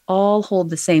 that we all hold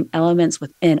the same elements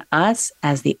within us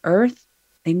as the earth.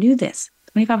 They knew this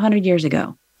 2,500 years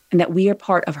ago, and that we are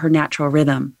part of her natural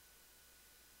rhythm.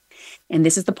 And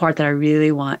this is the part that I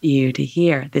really want you to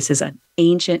hear. This is an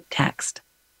ancient text.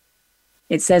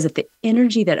 It says that the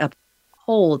energy that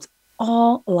upholds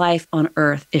all life on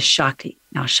earth is Shakti.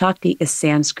 Now, Shakti is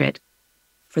Sanskrit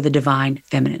for the divine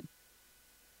feminine.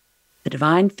 The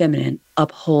divine feminine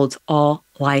upholds all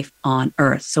life on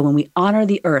earth. So when we honor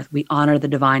the earth, we honor the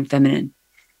divine feminine.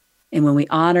 And when we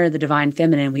honor the divine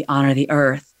feminine, we honor the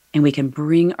earth. And we can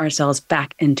bring ourselves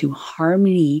back into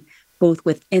harmony both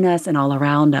within us and all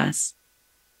around us.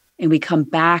 And we come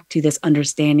back to this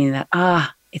understanding that,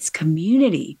 it's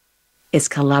community, it's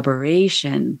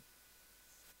collaboration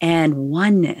and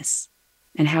oneness.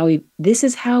 And this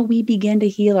is how we begin to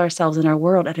heal ourselves in our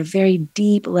world at a very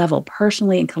deep level,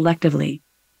 personally and collectively.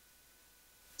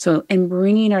 So in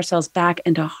bringing ourselves back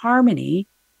into harmony,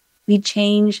 we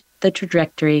change the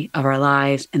trajectory of our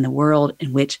lives and the world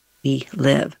in which we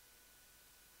live.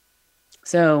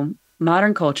 So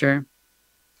modern culture,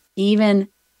 even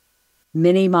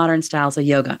many modern styles of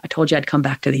yoga, I told you I'd come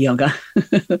back to the yoga.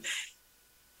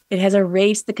 It has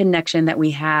erased the connection that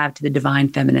we have to the divine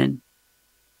feminine.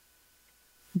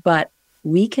 But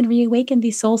we can reawaken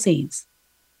these soul seeds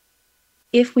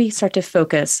if we start to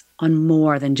focus on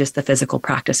more than just the physical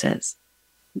practices.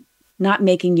 Not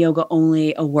making yoga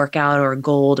only a workout or a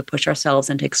goal to push ourselves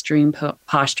into extreme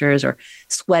postures or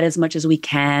sweat as much as we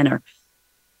can or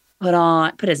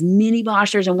put as many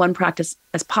postures in one practice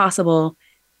as possible.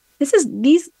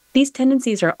 These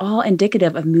tendencies are all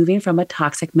indicative of moving from a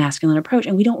toxic masculine approach.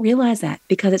 And we don't realize that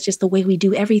because it's just the way we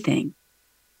do everything.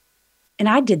 And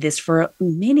I did this for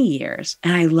many years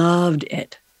and I loved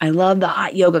it. I loved the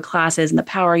hot yoga classes and the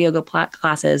power yoga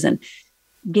classes and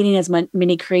getting as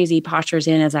many crazy postures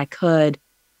in as I could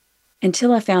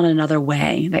until I found another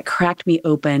way that cracked me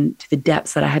open to the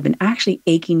depths that I had been actually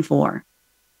aching for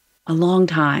a long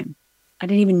time. I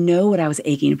didn't even know what I was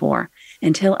aching for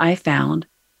until I found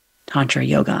Tantra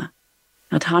yoga.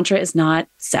 Now, Tantra is not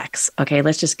sex. Okay,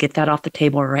 let's just get that off the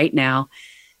table right now.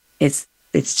 It's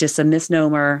just a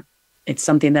misnomer. It's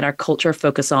something that our culture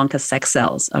focuses on because sex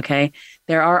sells. Okay,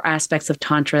 there are aspects of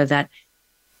Tantra that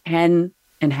can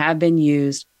and have been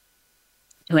used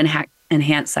to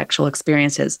enhance sexual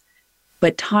experiences.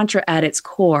 But Tantra at its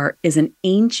core is an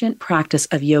ancient practice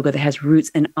of yoga that has roots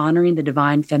in honoring the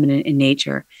divine feminine in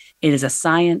nature. It is a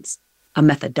science, a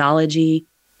methodology,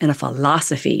 and a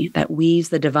philosophy that weaves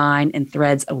the divine and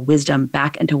threads of wisdom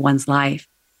back into one's life.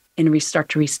 And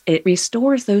it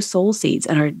restores those soul seeds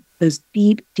and those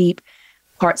deep, deep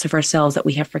parts of ourselves that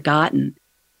we have forgotten.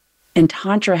 And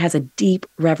Tantra has a deep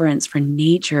reverence for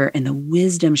nature and the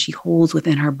wisdom she holds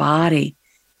within her body.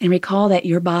 And recall that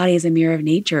your body is a mirror of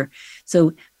nature.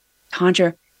 So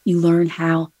Tantra, you learn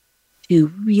how to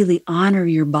really honor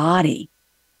your body.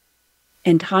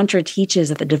 And Tantra teaches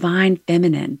that the divine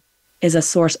feminine is a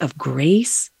source of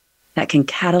grace that can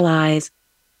catalyze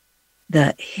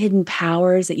the hidden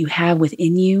powers that you have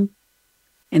within you.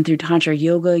 And through Tantra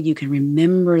yoga, you can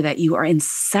remember that you are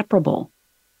inseparable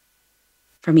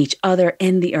from each other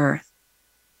and the earth.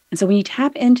 And so when you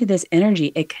tap into this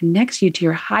energy, it connects you to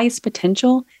your highest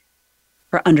potential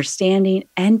for understanding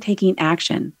and taking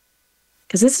action.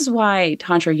 Because this is why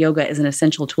Tantra yoga is an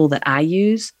essential tool that I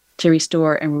use to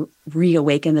restore and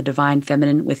reawaken the divine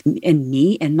feminine within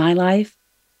me in my life.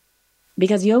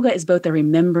 Because yoga is both a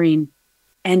remembering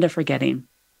and a forgetting.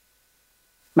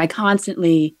 It's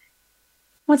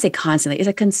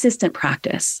a consistent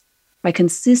practice. By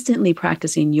consistently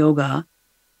practicing yoga,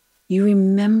 you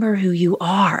remember who you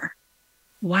are,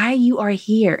 why you are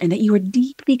here, and that you are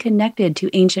deeply connected to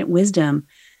ancient wisdom,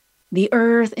 the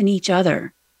earth, and each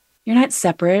other. You're not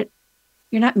separate.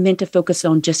 You're not meant to focus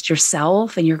on just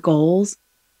yourself and your goals.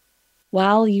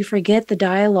 While you forget the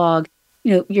dialogue,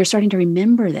 you're starting to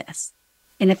remember this.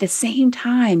 And at the same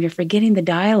time, you're forgetting the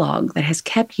dialogue that has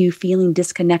kept you feeling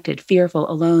disconnected, fearful,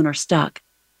 alone, or stuck.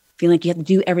 Feeling like you have to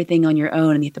do everything on your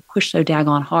own and you have to push so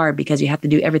daggone hard because you have to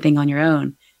do everything on your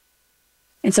own.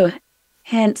 And so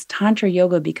hence, Tantra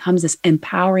yoga becomes this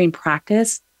empowering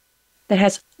practice that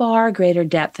has far greater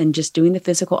depth than just doing the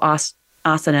physical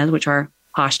asanas, which are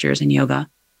postures in yoga.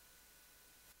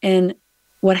 And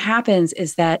what happens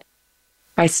is that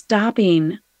by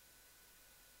stopping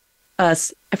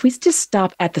us, if we just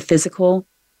stop at the physical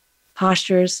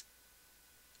postures,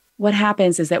 what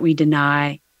happens is that we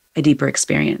deny a deeper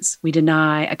experience. We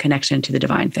deny a connection to the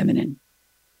divine feminine,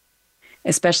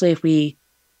 especially if we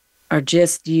are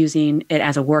just using it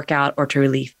as a workout or to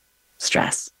relieve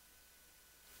stress.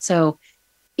 So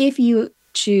if you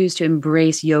choose to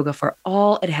embrace yoga for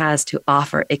all it has to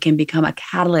offer, it can become a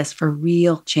catalyst for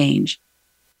real change.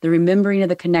 The remembering of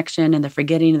the connection and the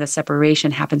forgetting of the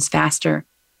separation happens faster.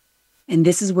 And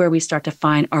this is where we start to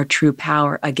find our true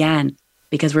power again,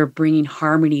 because we're bringing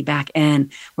harmony back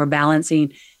in. We're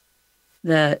balancing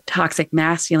the toxic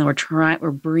masculine.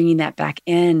 We're bringing that back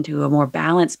into a more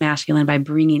balanced masculine by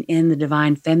bringing in the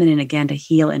divine feminine again to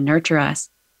heal and nurture us.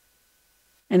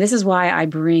 And this is why I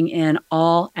bring in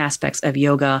all aspects of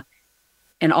yoga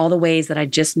and all the ways that I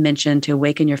just mentioned to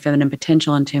awaken your feminine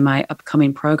potential into my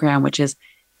upcoming program, which is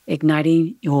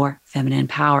Igniting Your Feminine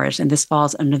Powers. And this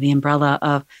falls under the umbrella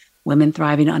of Women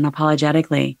Thriving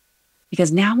Unapologetically.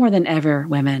 Because now more than ever,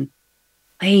 women,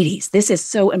 ladies, this is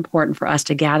so important for us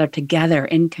to gather together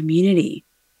in community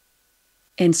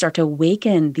and start to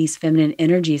awaken these feminine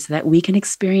energies so that we can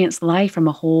experience life from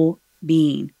a whole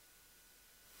being.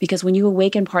 Because when you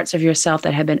awaken parts of yourself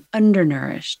that have been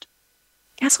undernourished,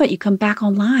 guess what? You come back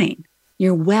online.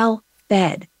 You're well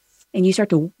fed and you start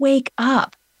to wake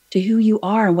up to who you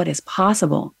are and what is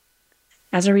possible.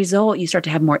 As a result, you start to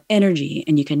have more energy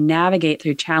and you can navigate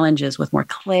through challenges with more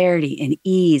clarity and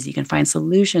ease. You can find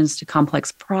solutions to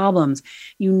complex problems.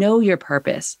 You know your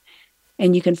purpose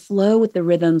and you can flow with the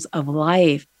rhythms of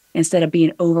life instead of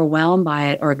being overwhelmed by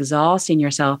it or exhausting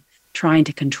yourself trying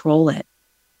to control it.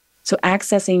 So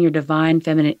accessing your divine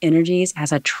feminine energies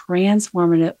has a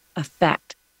transformative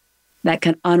effect that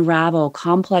can unravel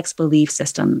complex belief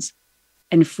systems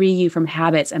and free you from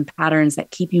habits and patterns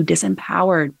that keep you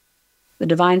disempowered. The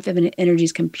divine feminine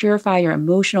energies can purify your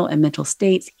emotional and mental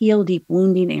states, heal deep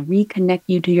wounding, and reconnect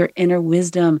you to your inner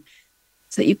wisdom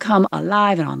so that you come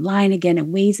alive and online again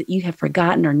in ways that you have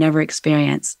forgotten or never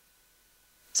experienced.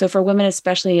 So for women,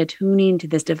 especially, attuning to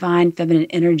this divine feminine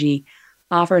energy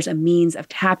offers a means of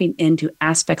tapping into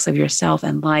aspects of yourself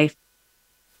and life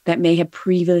that may have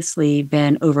previously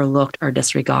been overlooked or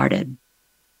disregarded.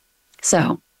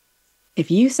 So if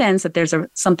you sense that there's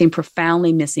something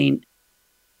profoundly missing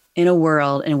in a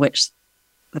world in which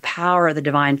the power of the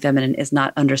divine feminine is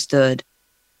not understood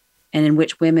and in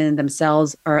which women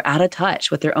themselves are out of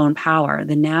touch with their own power,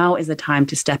 then now is the time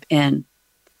to step in.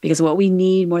 Because what we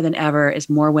need more than ever is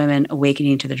more women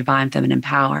awakening to the divine feminine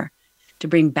power, to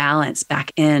bring balance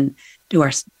back in to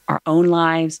our own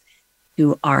lives,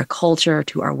 to our culture,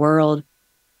 to our world.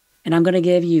 And I'm going to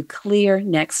give you clear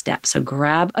next steps. So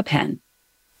grab a pen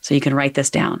so you can write this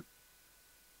down.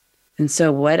 And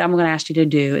so what I'm going to ask you to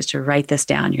do is to write this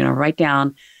down. You're going to write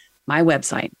down my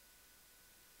website,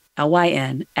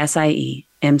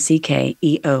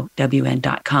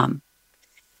 LYNSIEMCKEOWN.com.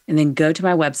 And then go to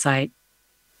my website,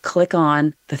 click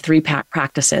on the 3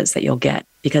 practices that you'll get,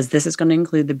 because this is going to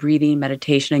include the breathing,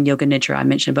 meditation, and yoga nidra I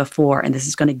mentioned before. And this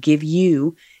is going to give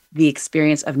you the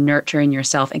experience of nurturing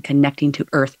yourself and connecting to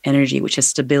earth energy, which is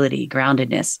stability,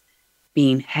 groundedness,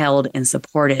 being held and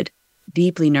supported,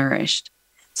 deeply nourished.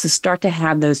 So start to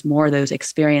have those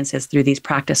experiences through these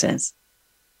practices.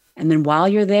 And then while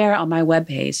you're there on my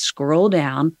webpage, scroll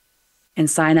down and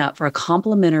sign up for a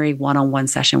complimentary one-on-one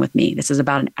session with me. This is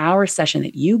about an hour session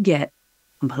that you get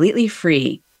completely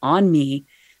free on me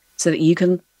so that you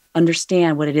can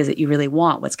understand what it is that you really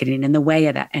want, what's getting in the way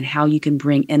of that, and how you can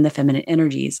bring in the feminine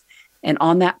energies. And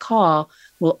on that call,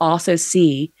 we'll also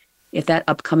see if that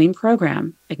upcoming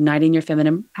program, Igniting Your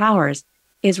Feminine Powers,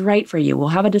 is right for you. We'll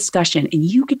have a discussion and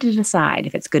you get to decide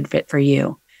if it's a good fit for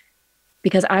you.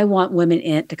 Because I want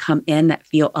women to come in that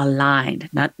feel aligned,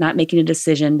 not making a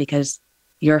decision because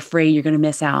you're afraid you're going to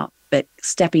miss out, but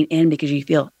stepping in because you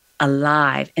feel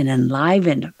alive and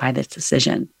enlivened by this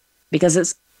decision.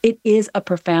 Because it is a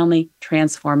profoundly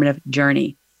transformative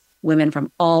journey. Women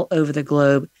from all over the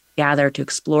globe gather to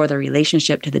explore their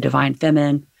relationship to the divine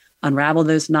feminine, unravel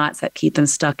those knots that keep them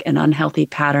stuck in unhealthy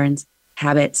patterns,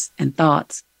 habits, and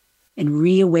thoughts, and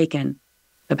reawaken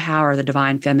the power of the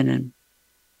divine feminine.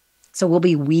 So we'll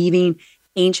be weaving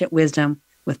ancient wisdom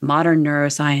with modern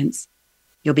neuroscience.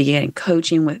 You'll be getting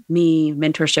coaching with me,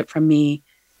 mentorship from me.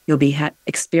 You'll be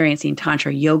experiencing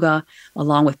Tantra yoga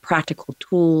along with practical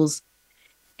tools.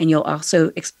 And you'll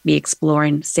also be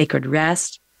exploring sacred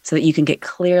rest so that you can get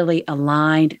clearly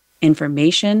aligned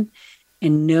information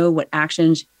and know what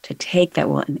actions to take that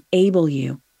will enable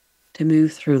you to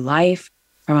move through life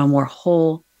from a more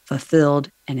whole,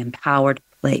 fulfilled, and empowered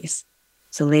place.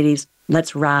 So ladies,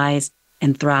 let's rise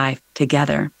and thrive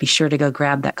together. Be sure to go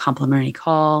grab that complimentary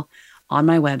call on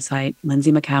my website,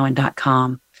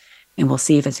 lindsaymccowan.com, and we'll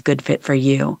see if it's a good fit for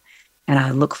you. And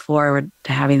I look forward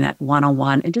to having that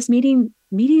one-on-one and just meeting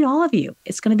all of you.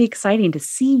 It's going to be exciting to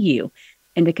see you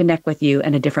and to connect with you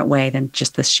in a different way than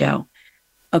just this show.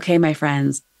 Okay, my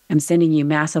friends, I'm sending you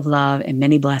massive love and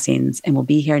many blessings, and we'll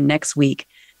be here next week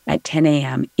at 10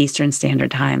 a.m. Eastern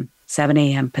Standard Time, 7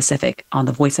 a.m. Pacific on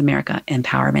the Voice America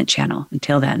Empowerment Channel.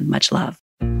 Until then, much love.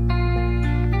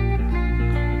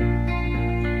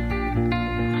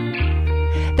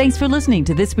 Thanks for listening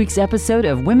to this week's episode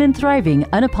of Women Thriving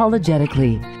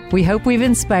Unapologetically. We hope we've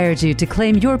inspired you to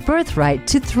claim your birthright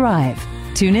to thrive.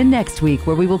 Tune in next week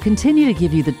where we will continue to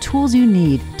give you the tools you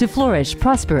need to flourish,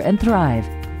 prosper, and thrive.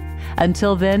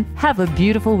 Until then, have a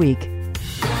beautiful week.